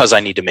 Because I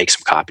need to make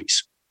some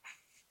copies."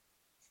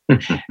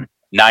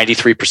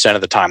 93%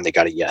 of the time they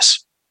got a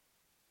yes.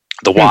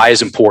 The why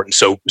is important.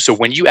 So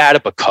when you add a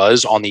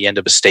because on the end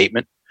of a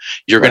statement,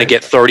 you're going to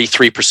get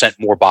 33%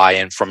 more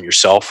buy-in from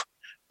yourself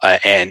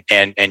and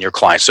your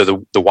client.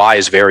 So the why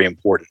is very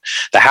important.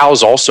 The how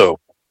is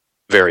also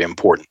very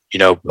important.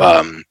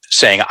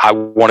 Saying I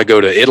want to go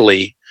to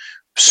Italy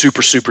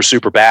super, super,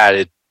 super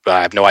bad.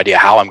 I have no idea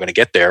how I'm going to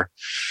get there.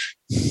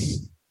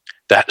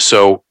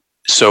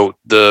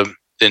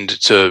 And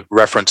to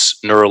reference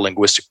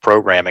neurolinguistic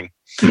programming,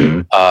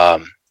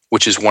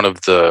 which is one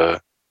of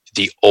the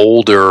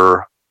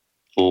older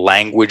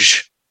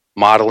language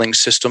modeling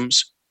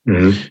systems.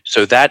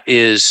 So that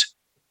is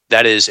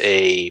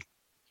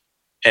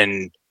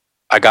and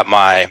I got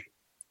my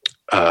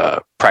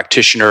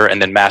practitioner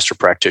and then master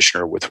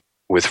practitioner with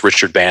with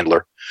Richard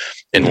Bandler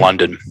in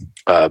London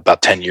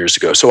about 10 years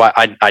ago. So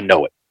I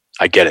know it.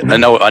 I get it. I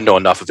know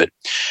enough of it.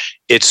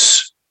 It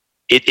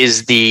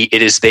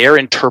is their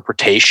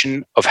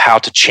interpretation of how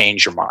to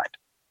change your mind.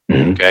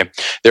 Okay.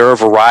 There are a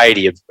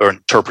variety of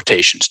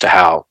interpretations to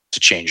how to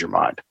change your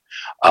mind.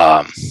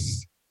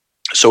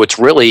 So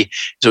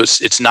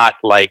it's not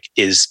like,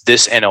 is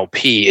this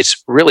NLP?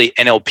 It's really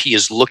NLP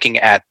is looking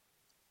at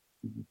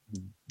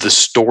the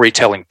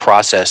storytelling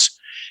process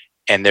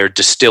and they're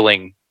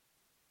distilling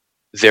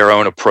their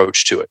own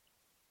approach to it.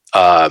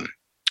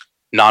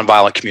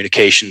 Nonviolent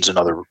communication is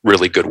another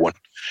really good one.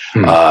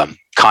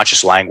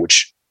 Conscious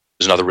language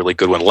is another really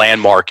good one.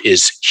 Landmark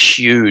is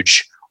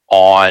huge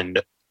on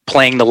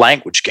playing the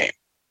language game.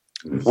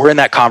 We're in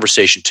that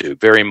conversation too.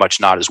 Very much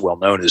not as well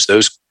known as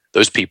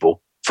those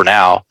people for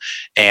now,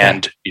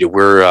 and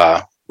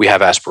we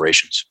have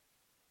aspirations.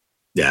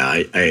 Yeah,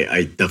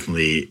 I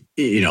definitely,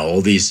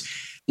 all these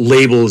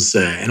labels,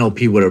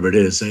 NLP, whatever it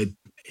is,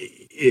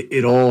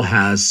 it all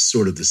has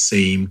sort of the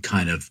same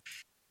kind of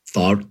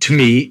thought to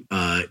me.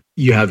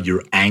 You have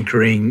your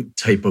anchoring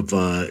type of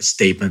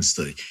statements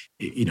that,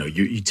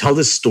 you tell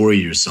this story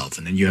yourself,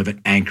 and then you have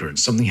an anchor, and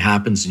something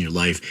happens in your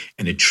life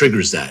and it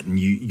triggers that. And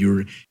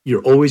you're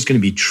always going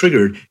to be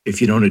triggered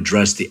if you don't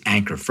address the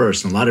anchor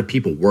first. And a lot of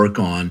people work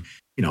on,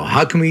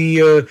 how can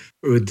we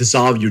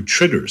dissolve your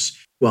triggers?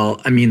 Well,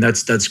 I mean,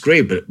 that's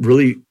great, but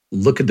really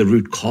look at the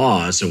root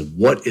cause of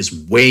what is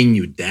weighing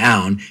you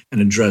down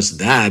and address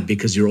that,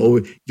 because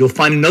you'll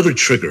find another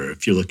trigger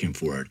if you're looking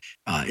for it.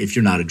 If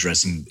you're not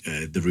addressing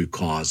the root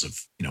cause of,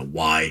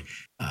 why,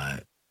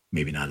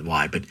 maybe not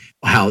why, but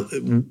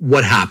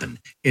what happened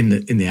in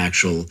the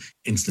actual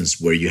instance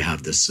where you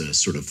have this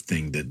sort of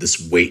thing, that this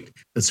weight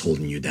that's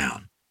holding you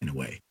down in a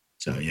way.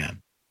 So, yeah.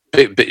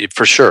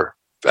 For sure.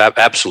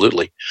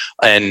 Absolutely.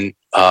 And,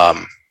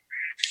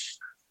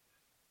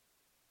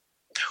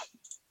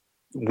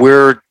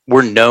 we're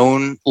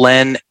known,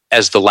 Len,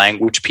 as the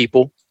language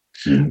people,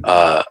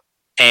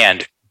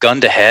 and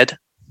gun to head,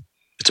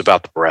 it's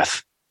about the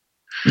breath.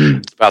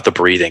 It's about the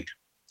breathing.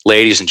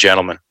 Ladies and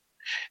gentlemen,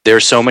 there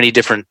are so many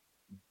different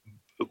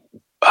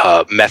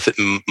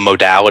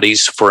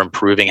modalities for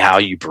improving how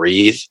you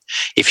breathe.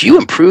 If you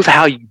improve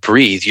how you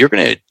breathe, you're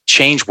going to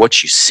change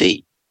what you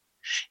see.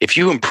 If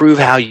you improve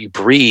how you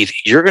breathe,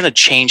 you're going to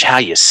change how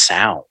you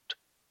sound.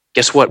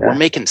 Guess what? Yeah. We're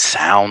making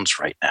sounds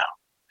right now.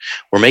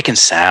 We're making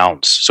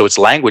sounds. So it's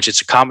language.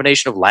 It's a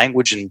combination of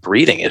language and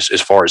breathing as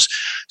far as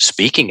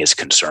speaking is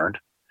concerned.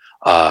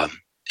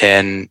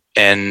 And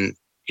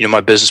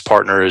my business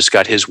partner has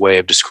got his way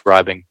of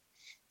describing,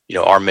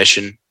 our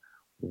mission.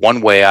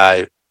 One way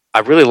I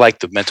really like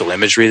the mental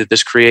imagery that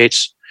this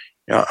creates.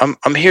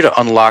 I'm here to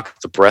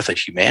unlock the breath of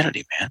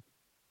humanity, man.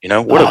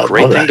 What a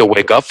great thing to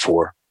wake up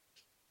for.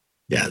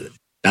 Yeah,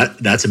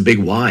 that's a big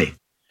why.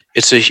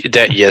 It's a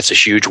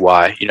huge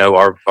why.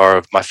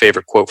 My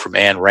favorite quote from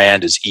Ayn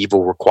Rand is,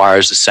 "Evil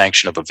requires the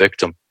sanction of a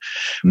victim."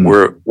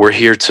 We're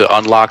here to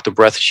unlock the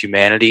breath of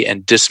humanity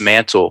and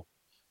dismantle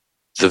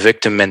the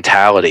victim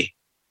mentality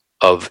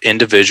of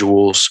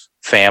individuals,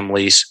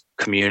 families,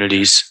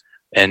 communities,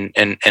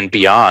 and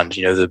beyond.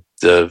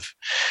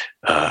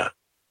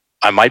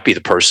 I might be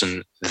the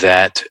person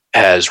that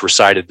has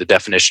recited the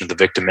definition of the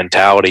victim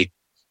mentality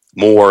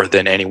more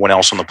than anyone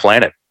else on the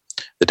planet.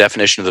 The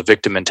definition of the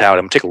victim mentality,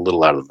 I'm going to take a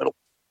little out of the middle.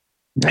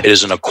 It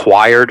is an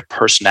acquired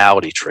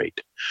personality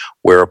trait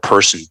where a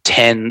person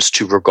tends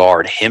to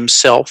regard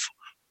himself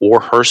or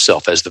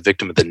herself as the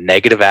victim of the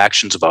negative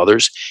actions of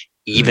others,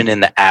 even in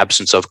the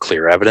absence of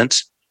clear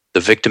evidence. The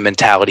victim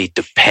mentality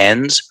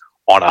depends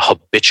on a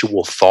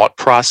habitual thought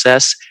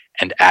process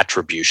and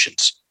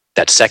attributions.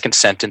 That second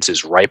sentence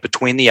is right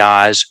between the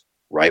eyes,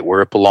 right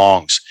where it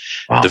belongs.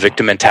 Wow. The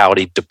victim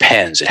mentality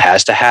depends. It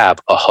has to have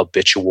a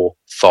habitual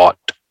thought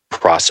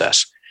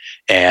process.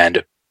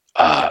 And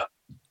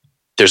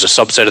there's a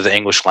subset of the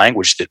English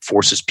language that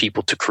forces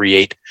people to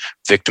create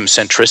victim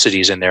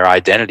centricities in their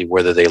identity,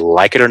 whether they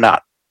like it or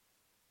not.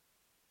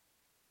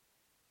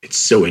 It's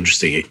so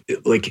interesting.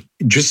 Like,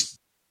 just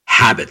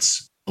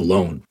habits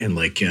alone. And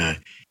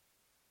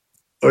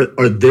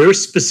are there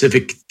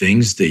specific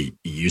things that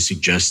you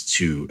suggest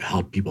to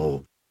help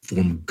people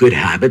form good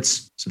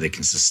habits so they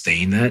can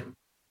sustain that?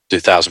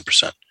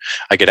 2,000%.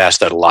 I get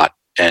asked that a lot,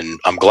 and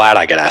I'm glad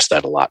I get asked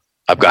that a lot.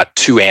 I've got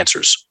two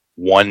answers.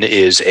 One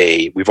is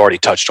we've already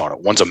touched on it.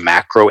 One's a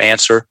macro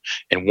answer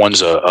and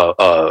one's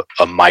a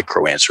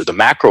micro answer. The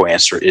macro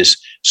answer is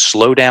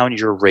slow down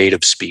your rate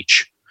of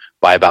speech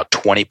by about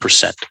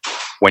 20%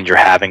 when you're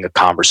having a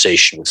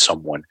conversation with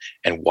someone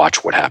and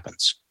watch what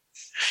happens.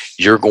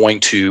 You're going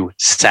to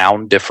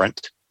sound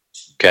different.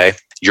 Okay.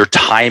 Your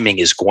timing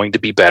is going to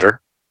be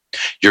better.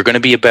 You're going to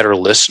be a better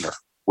listener,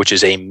 which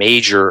is a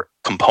major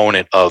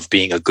component of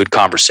being a good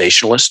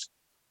conversationalist.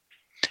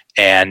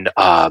 And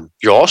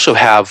you'll also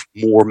have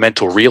more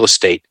mental real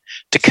estate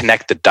to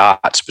connect the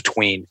dots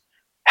between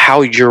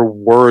how your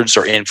words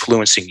are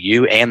influencing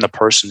you and the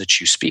person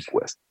that you speak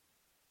with.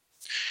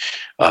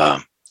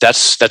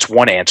 That's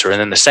one answer.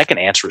 And then the second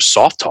answer is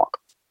soft talk.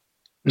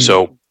 Mm-hmm.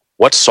 So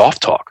what's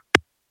soft talk?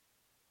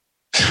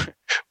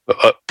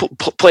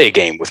 Play a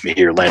game with me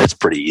here, Len. It's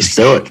pretty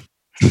easy. Do it.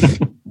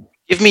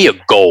 Give me a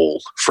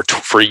goal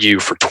for you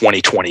for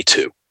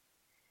 2022.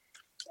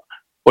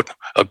 What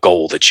a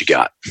goal that you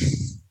got?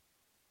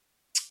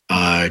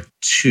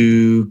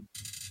 To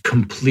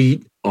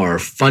complete our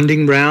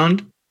funding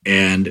round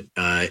and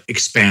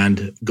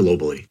expand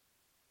globally.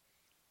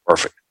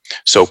 Perfect.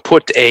 So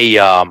put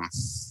a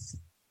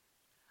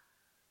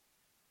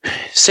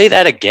say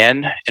that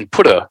again and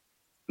put a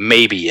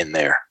maybe in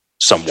there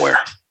somewhere.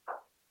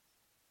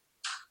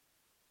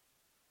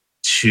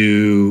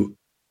 To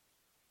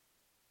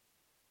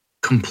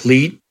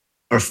complete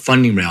our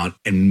funding round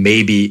and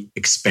maybe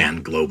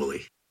expand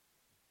globally.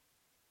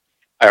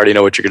 I already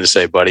know what you're going to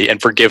say, buddy,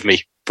 and forgive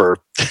me for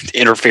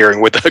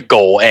interfering with the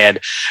goal. And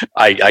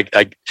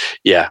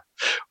yeah.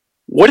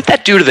 What did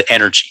that do to the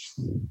energy?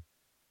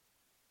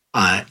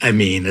 I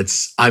mean,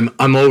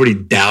 I'm already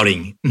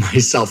doubting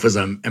myself as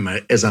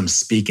I'm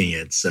speaking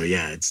it. So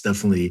yeah, it's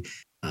definitely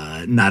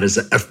not as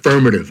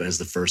affirmative as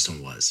the first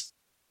one was.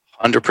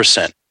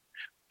 100%,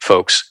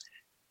 folks.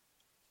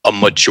 A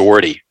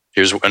majority.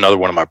 Here's another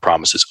one of my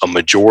promises. A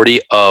majority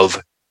of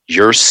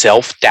your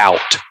self-doubt,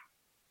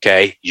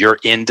 okay, your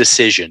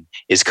indecision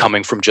is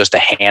coming from just a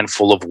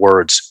handful of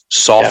words,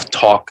 soft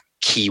talk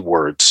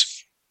keywords.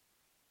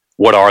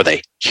 What are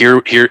they?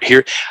 Here.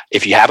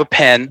 If you have a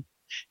pen,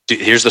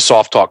 here's the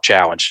soft talk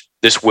challenge.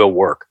 This will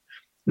work.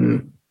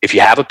 If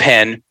you have a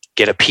pen,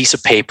 get a piece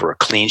of paper, a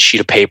clean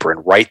sheet of paper,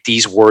 and write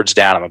these words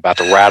down. I'm about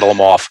to rattle them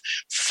off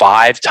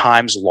 5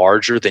 times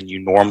larger than you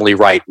normally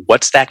write.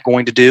 What's that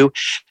going to do?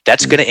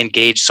 That's going to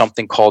engage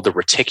something called the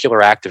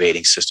reticular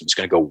activating system. It's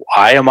going to go,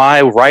 why am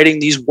I writing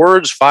these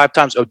words 5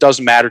 times? Oh, it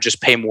doesn't matter.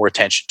 Just pay more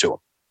attention to them.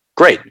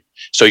 Great.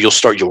 So you'll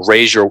start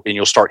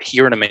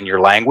hearing them in your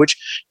language.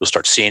 You'll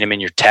start seeing them in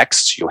your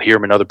texts. You'll hear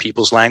them in other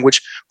people's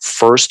language.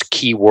 First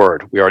key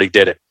word. We already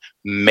did it.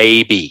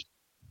 Maybe.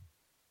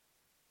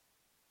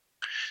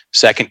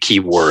 Second key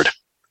word,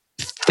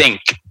 think.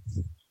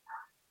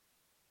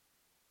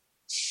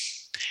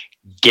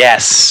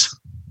 Guess.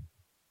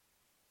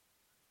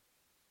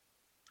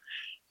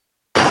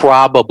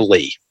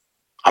 Probably.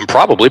 I'm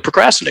probably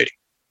procrastinating.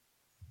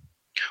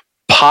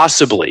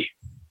 Possibly.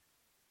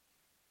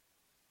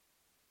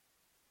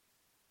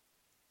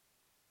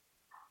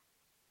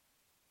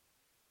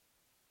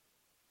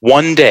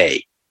 One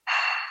day.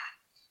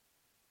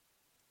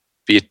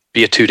 Be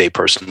a 2-day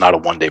person, not a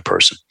 1-day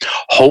person.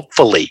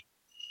 Hopefully.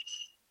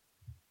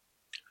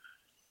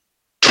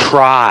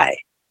 Try.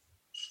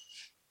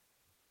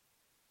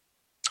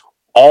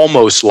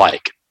 Almost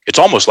like. It's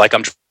almost like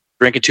I'm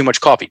drinking too much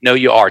coffee. No,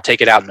 you are.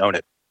 Take it out and own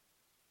it.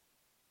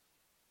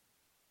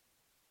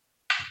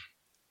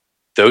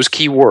 Those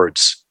key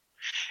words,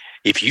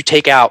 if you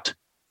take out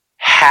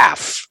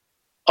half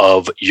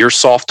of your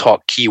soft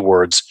talk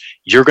keywords,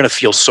 you're going to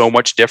feel so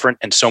much different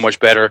and so much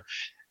better.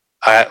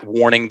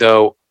 Warning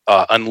though,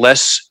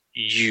 unless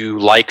you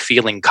like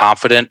feeling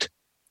confident,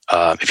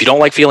 if you don't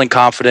like feeling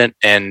confident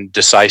and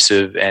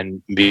decisive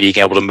and being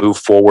able to move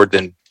forward,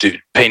 then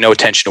pay no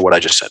attention to what I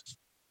just said.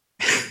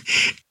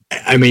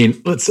 I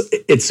mean,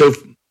 it's so.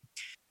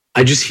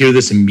 I just hear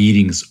this in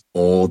meetings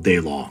all day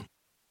long,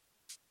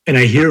 and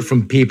I hear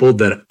from people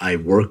that I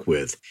work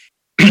with,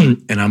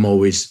 and I'm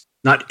always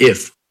not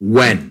if,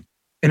 when,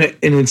 and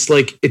it's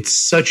like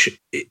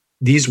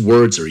these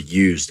words are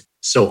used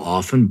so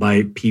often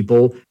by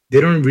people.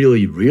 They don't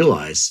really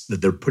realize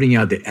that they're putting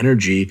out the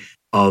energy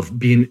of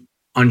being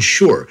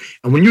unsure.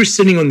 And when you're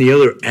sitting on the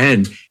other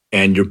end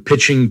and you're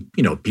pitching,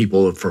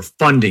 people for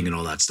funding and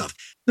all that stuff,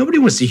 nobody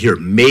wants to hear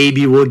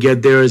maybe we'll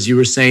get there, as you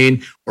were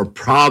saying, or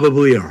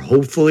probably or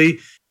hopefully.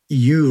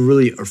 You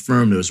really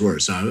affirm those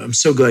words. So I'm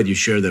so glad you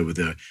shared that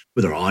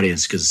with our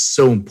audience, because it's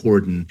so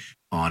important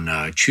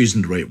on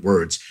choosing the right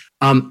words.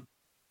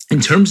 In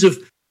terms of,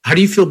 how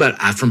do you feel about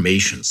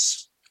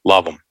affirmations?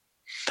 Love them.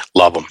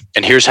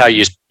 And here's how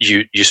you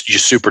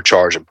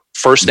supercharge them.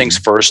 First things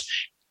first,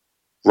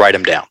 write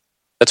them down.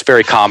 That's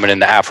very common in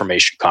the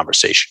affirmation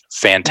conversation.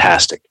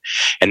 Fantastic.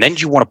 And then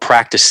you want to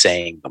practice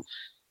saying them,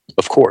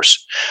 of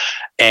course.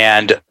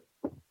 And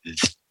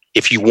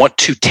if you want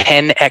to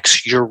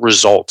 10x your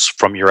results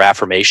from your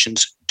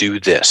affirmations, do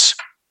this.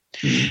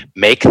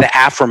 Make the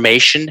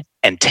affirmation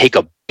and take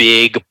a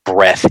big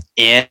breath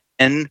in,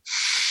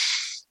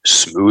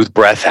 smooth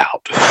breath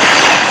out.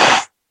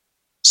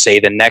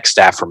 Say the next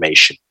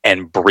affirmation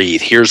and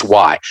breathe. Here's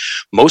why.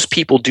 Most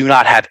people do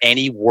not have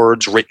any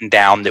words written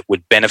down that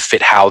would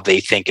benefit how they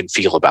think and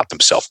feel about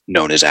themselves,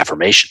 known as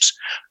affirmations.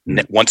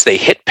 Once they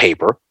hit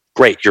paper,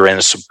 great, you're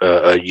in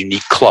a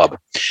unique club.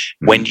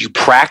 When you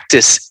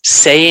practice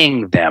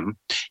saying them,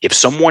 if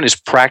someone is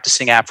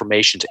practicing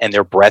affirmations and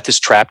their breath is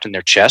trapped in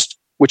their chest,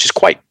 which is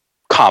quite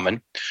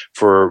common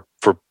for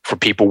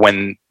people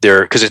when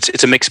they're, because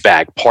it's a mixed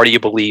bag. Part of you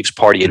believes,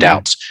 part of you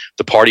doubts.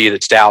 The part of you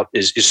that's doubt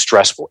is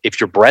stressful. If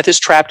your breath is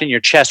trapped in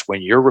your chest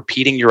when you're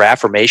repeating your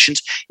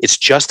affirmations, it's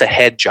just a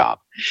head job.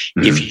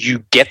 If you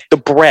get the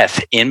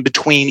breath in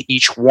between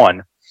each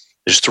one,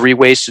 there's 3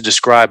 ways to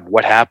describe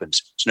what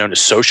happens. It's known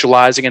as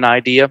socializing an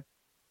idea,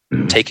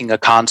 taking a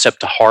concept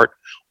to heart,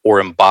 or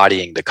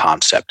embodying the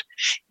concept.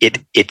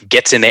 It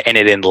gets in there and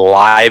it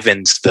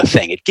enlivens the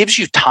thing. It gives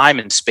you time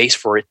and space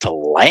for it to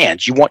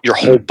land. You want your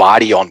whole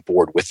body on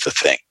board with the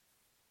thing.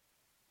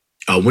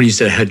 When you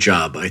said head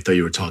job, I thought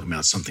you were talking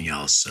about something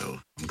else. So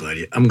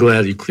I'm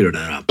glad you cleared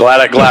that up. Glad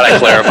I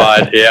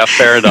clarified. Yeah,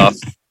 fair enough.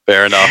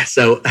 Fair enough.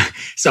 So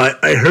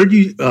I heard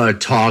you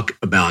talk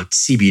about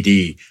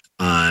CBD.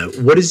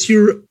 What is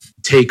your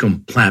take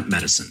on plant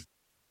medicine?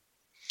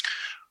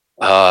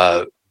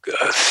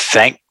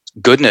 Thank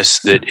goodness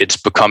that it's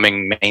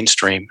becoming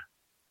mainstream.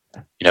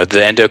 The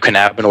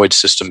endocannabinoid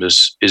system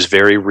is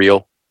very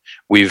real.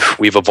 We've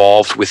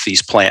evolved with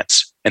these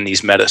plants and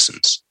these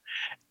medicines,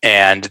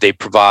 and they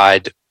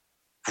provide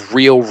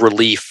real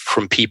relief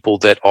from people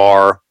that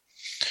are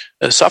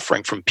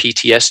suffering from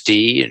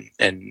PTSD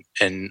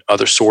and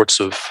other sorts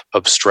of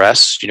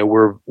stress.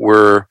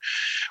 We're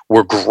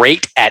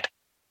great at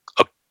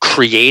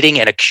creating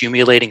and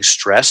accumulating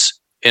stress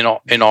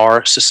in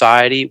our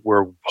society.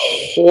 We're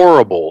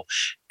horrible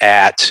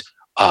at,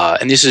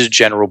 and this is a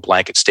general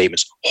blanket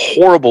statement,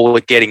 horrible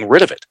at getting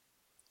rid of it.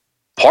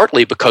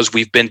 Partly because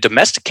we've been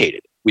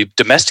domesticated. We've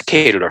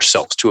domesticated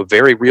ourselves to a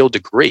very real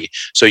degree.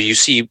 So you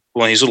see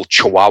one of these little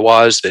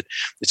chihuahuas that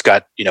it's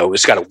got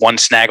a one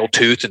snaggle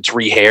tooth and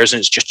 3 hairs and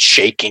it's just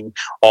shaking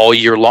all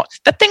year long.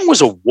 That thing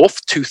was a wolf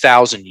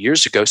 2,000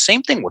 years ago.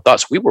 Same thing with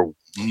us. We were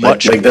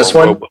much like this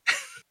one.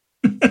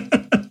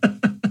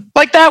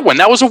 Like that one.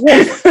 That was a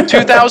wolf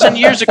 2,000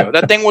 years ago.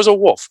 That thing was a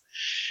wolf.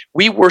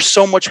 We were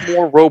so much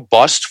more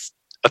robust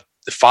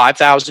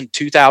 5,000,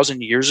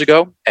 2,000 years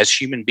ago as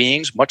human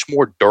beings, much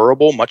more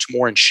durable, much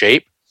more in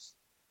shape.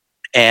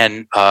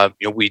 And,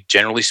 we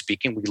generally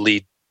speaking, we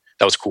lead.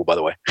 That was cool, by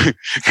the way.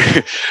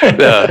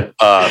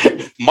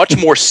 Much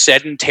more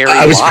sedentary.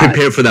 I was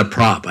prepared for that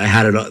prop. I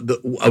had it.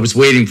 I was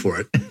waiting for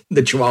it.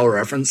 The Chihuahua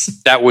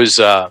reference. That was,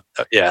 that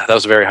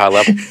was a very high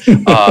level.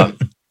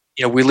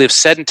 We live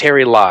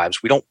sedentary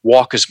lives. We don't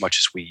walk as much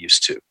as we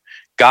used to.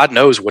 God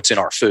knows what's in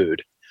our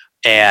food.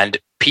 And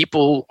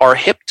people are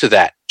hip to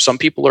that. Some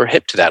people are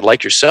hip to that,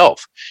 like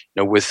yourself,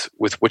 with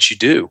what you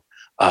do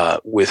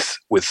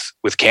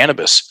with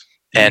cannabis.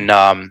 And,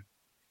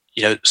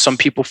 some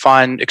people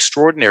find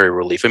extraordinary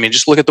relief. I mean,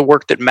 just look at the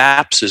work that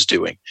MAPS is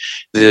doing.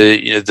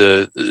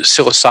 The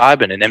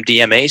psilocybin and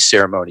MDMA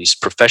ceremonies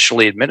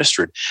professionally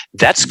administered.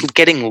 That's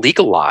getting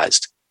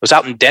legalized. I was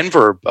out in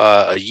Denver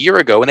a year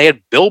ago and they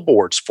had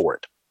billboards for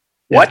it.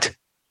 Yeah. What?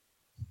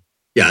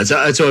 Yeah,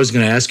 that's what I was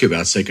going to ask you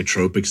about.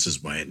 Psychotropics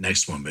is my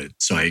next one, but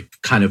so I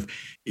kind of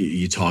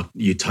you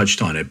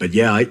touched on it, but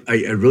yeah, I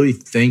really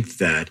think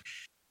that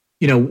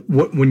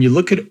when you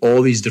look at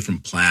all these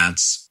different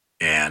plants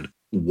and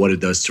what it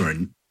does to our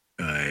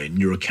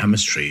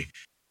neurochemistry,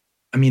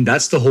 I mean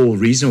that's the whole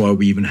reason why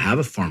we even have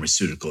a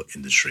pharmaceutical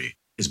industry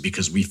is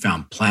because we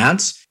found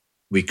plants,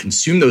 we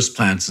consumed those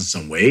plants in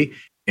some way,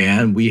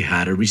 and we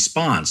had a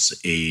response,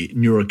 a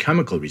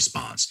neurochemical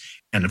response,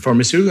 and the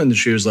pharmaceutical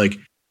industry was like,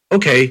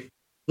 okay.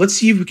 Let's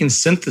see if we can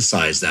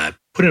synthesize that,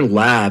 put it in a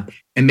lab,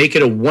 and make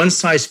it a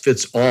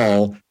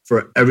one-size-fits-all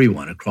for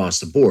everyone across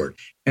the board.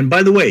 And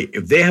by the way,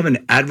 if they have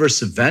an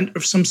adverse event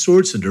of some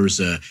sort, so there's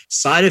a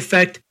side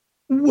effect,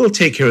 we'll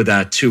take care of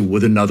that too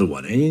with another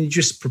one. And you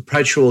just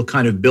perpetual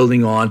kind of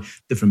building on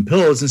different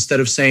pills instead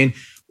of saying,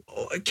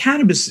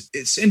 cannabis,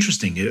 it's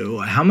interesting.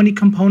 How many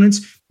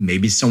components?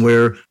 Maybe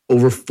somewhere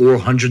over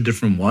 400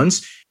 different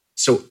ones.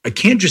 So I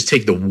can't just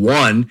take the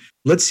one.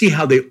 Let's see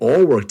how they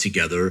all work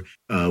together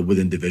with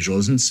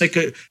individuals. And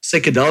psychedelics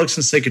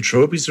and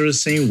psychotropics are the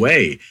same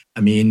way. I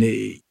mean,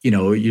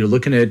 you're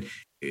looking at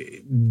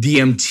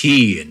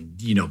DMT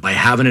and, by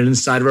having it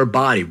inside of our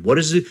body, what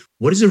is it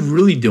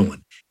really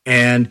doing?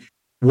 And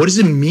what does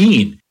it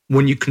mean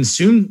when you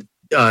consume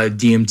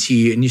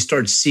DMT and you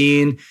start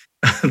seeing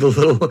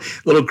the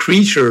little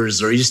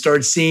creatures or you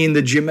start seeing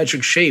the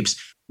geometric shapes?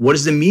 What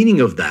is the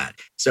meaning of that?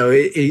 So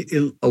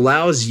it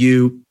allows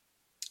you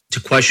to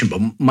question. But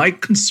my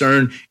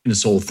concern in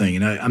this whole thing,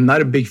 and I'm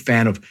not a big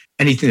fan of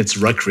anything that's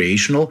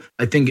recreational.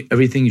 I think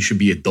everything should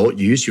be adult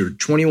use. You're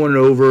 21 and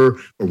over,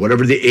 or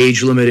whatever the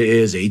age limit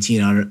is,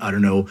 18, I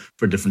don't know,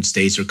 for different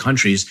states or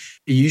countries.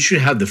 You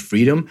should have the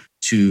freedom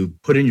to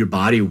put in your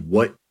body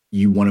what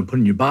you want to put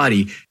in your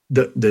body.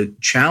 The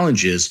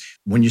challenge is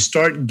when you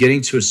start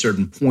getting to a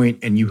certain point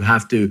and you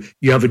have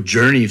a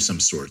journey of some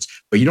sorts,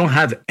 but you don't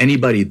have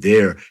anybody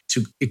there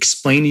to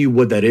explain to you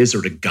what that is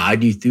or to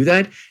guide you through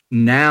that.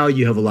 Now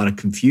you have a lot of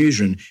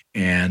confusion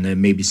and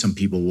then maybe some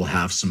people will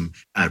have some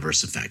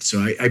adverse effects.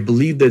 So I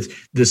believe that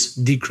this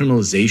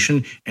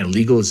decriminalization and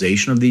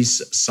legalization of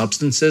these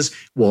substances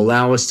will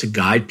allow us to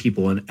guide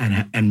people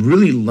and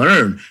really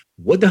learn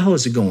what the hell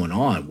is going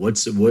on?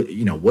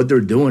 What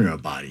they're doing in our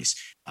bodies.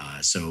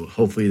 So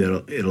hopefully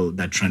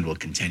that trend will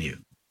continue.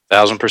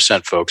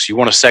 1,000%, folks. You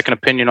want a second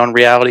opinion on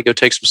reality? Go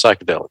take some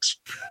psychedelics.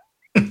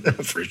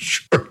 For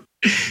sure.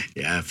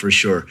 Yeah, for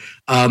sure.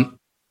 I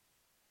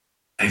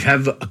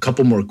have a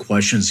couple more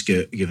questions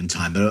given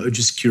time, but I'm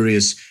just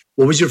curious,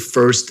 what was your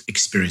first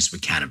experience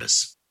with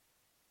cannabis?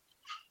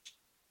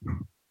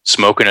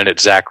 Smoking it at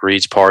Zach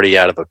Reed's party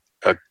out of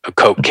a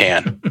Coke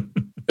can.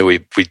 we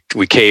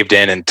caved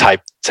in and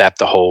tapped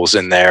the holes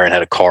in there and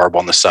had a carb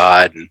on the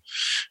side, and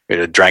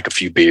we drank a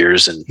few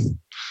beers, and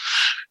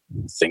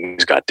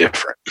things got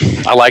different.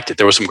 I liked it.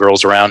 There were some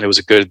girls around. It was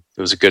a good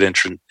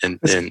initial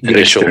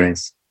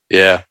experience.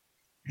 Yeah.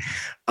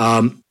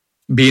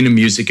 Being a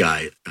music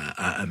guy,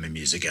 I'm a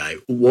music guy.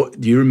 What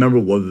do you remember?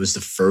 What was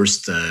the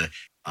first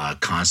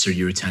concert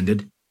you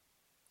attended?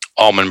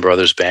 Allman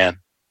Brothers Band.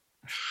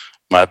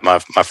 My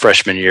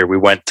freshman year, we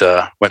went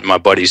in my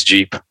buddy's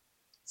Jeep.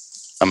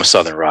 I'm a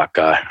Southern rock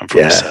guy. I'm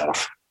from the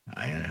South.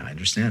 I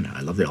understand. I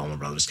love the Allman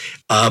Brothers.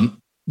 Do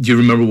you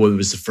remember what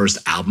was the first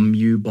album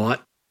you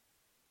bought?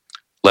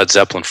 Led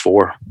Zeppelin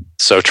 4.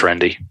 So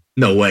trendy.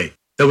 No way.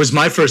 That was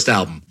my first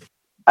album.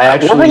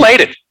 We're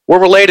related.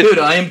 Dude,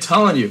 I am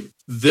telling you,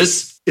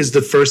 this is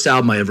the first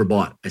album I ever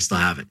bought. I still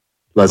have it.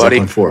 Led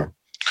Zeppelin 4.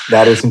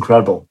 That is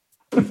incredible.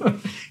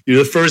 You're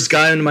the first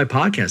guy on my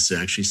podcast to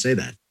actually say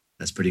that.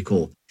 That's pretty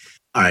cool.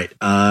 All right.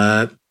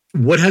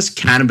 What has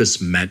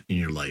cannabis meant in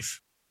your life?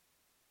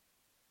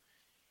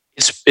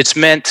 It's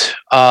meant,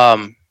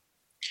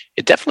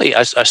 it definitely,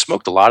 I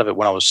smoked a lot of it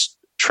when I was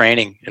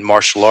training in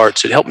martial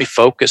arts. It helped me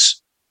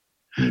focus.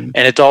 And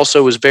it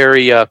also was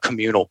very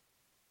communal.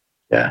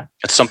 Yeah.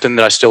 It's something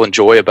that I still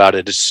enjoy about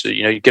it. It's,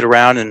 you get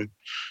around and,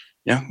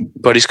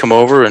 buddies come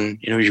over and,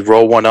 you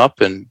roll one up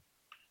and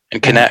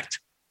connect.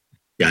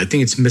 Yeah. I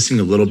think it's missing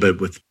a little bit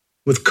with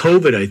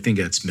COVID. I think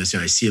that's missing.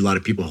 I see a lot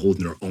of people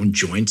holding their own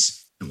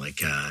joints and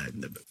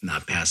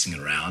not passing it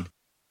around.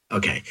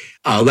 Okay.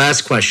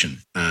 Last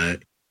question.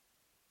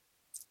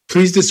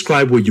 Please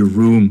describe what your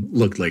room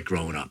looked like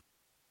growing up.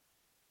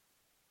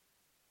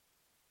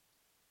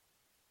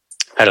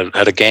 Had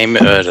a game,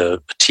 had a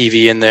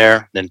TV in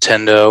there,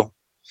 Nintendo,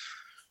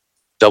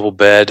 double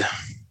bed,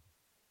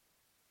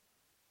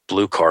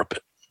 blue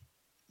carpet,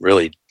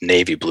 really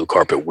navy blue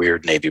carpet,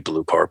 weird navy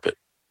blue carpet.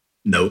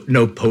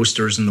 No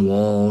posters in the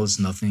walls,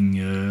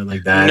 nothing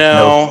like that.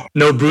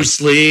 No Bruce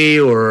Lee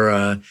or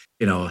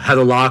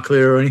Heather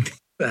Locklear or anything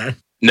like that.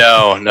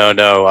 No.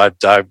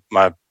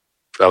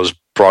 I was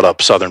brought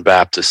up Southern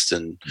Baptist,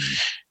 and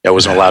I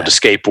wasn't allowed to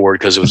skateboard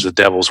because it was the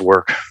devil's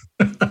work.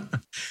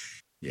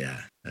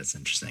 Yeah, that's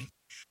interesting.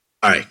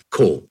 All right,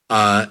 cool.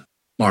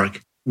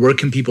 Mark, where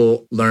can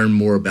people learn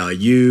more about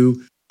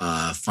you,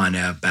 find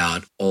out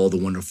about all the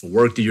wonderful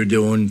work that you're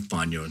doing,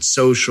 find you on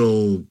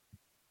social,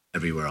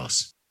 everywhere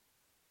else?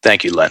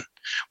 Thank you, Len.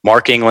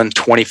 Mark England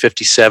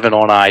 2057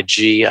 on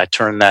IG. I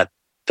turned that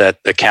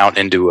account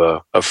into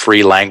a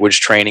free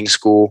language training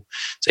school.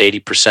 It's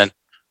 80%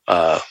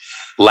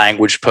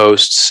 language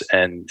posts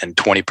and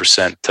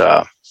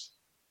 20%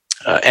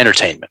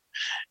 entertainment.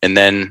 And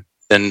then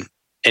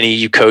any of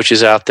you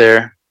coaches out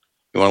there,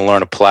 you want to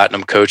learn a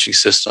platinum coaching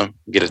system,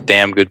 get a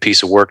damn good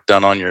piece of work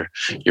done on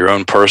your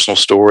own personal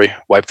story,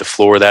 wipe the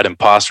floor of that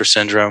imposter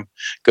syndrome,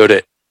 go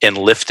to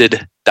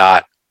enlifted.me.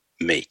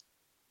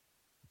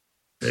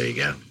 There you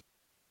go.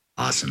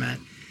 Awesome, man.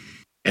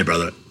 Hey,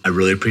 brother, I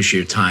really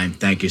appreciate your time.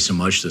 Thank you so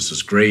much. This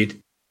was great.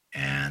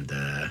 And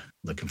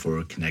looking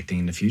forward to connecting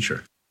in the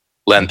future.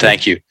 Len,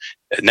 thank you.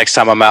 Next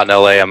time I'm out in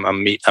LA,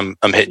 I'm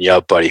hitting you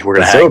up, buddy. We're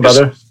going to hang.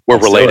 Brother. We're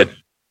related.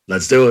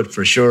 Let's do it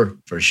for sure.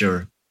 For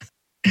sure.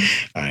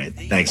 All right.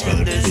 Thanks,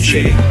 brother.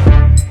 Appreciate it.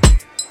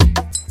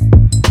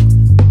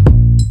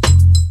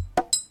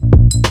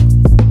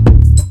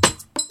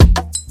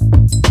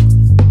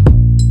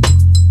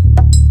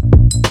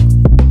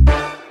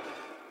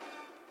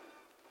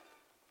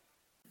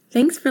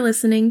 Thanks for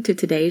listening to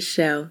today's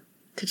show.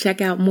 To check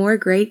out more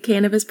great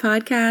cannabis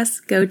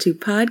podcasts, go to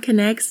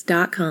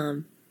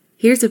podconnects.com.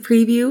 Here's a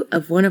preview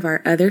of one of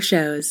our other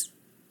shows.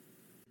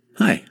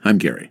 Hi, I'm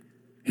Gary,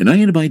 and I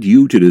invite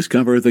you to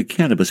discover the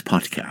Cannabis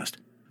Podcast,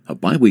 a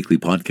bi-weekly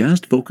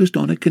podcast focused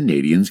on a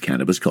Canadian's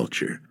cannabis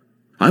culture.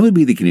 I would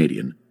be the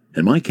Canadian,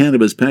 and my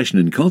cannabis passion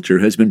and culture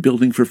has been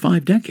building for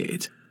 5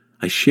 decades.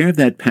 I share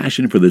that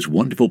passion for this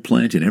wonderful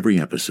plant in every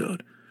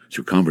episode,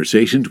 through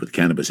conversations with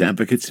cannabis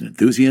advocates and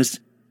enthusiasts,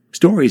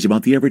 stories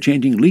about the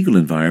ever-changing legal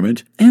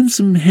environment, and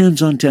some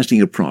hands-on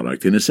testing of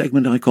product in a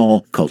segment I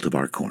call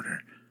Cultivar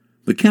Corner.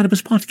 The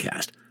Cannabis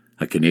Podcast,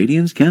 a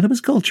Canadian's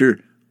cannabis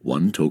culture,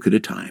 one toke at a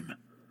time.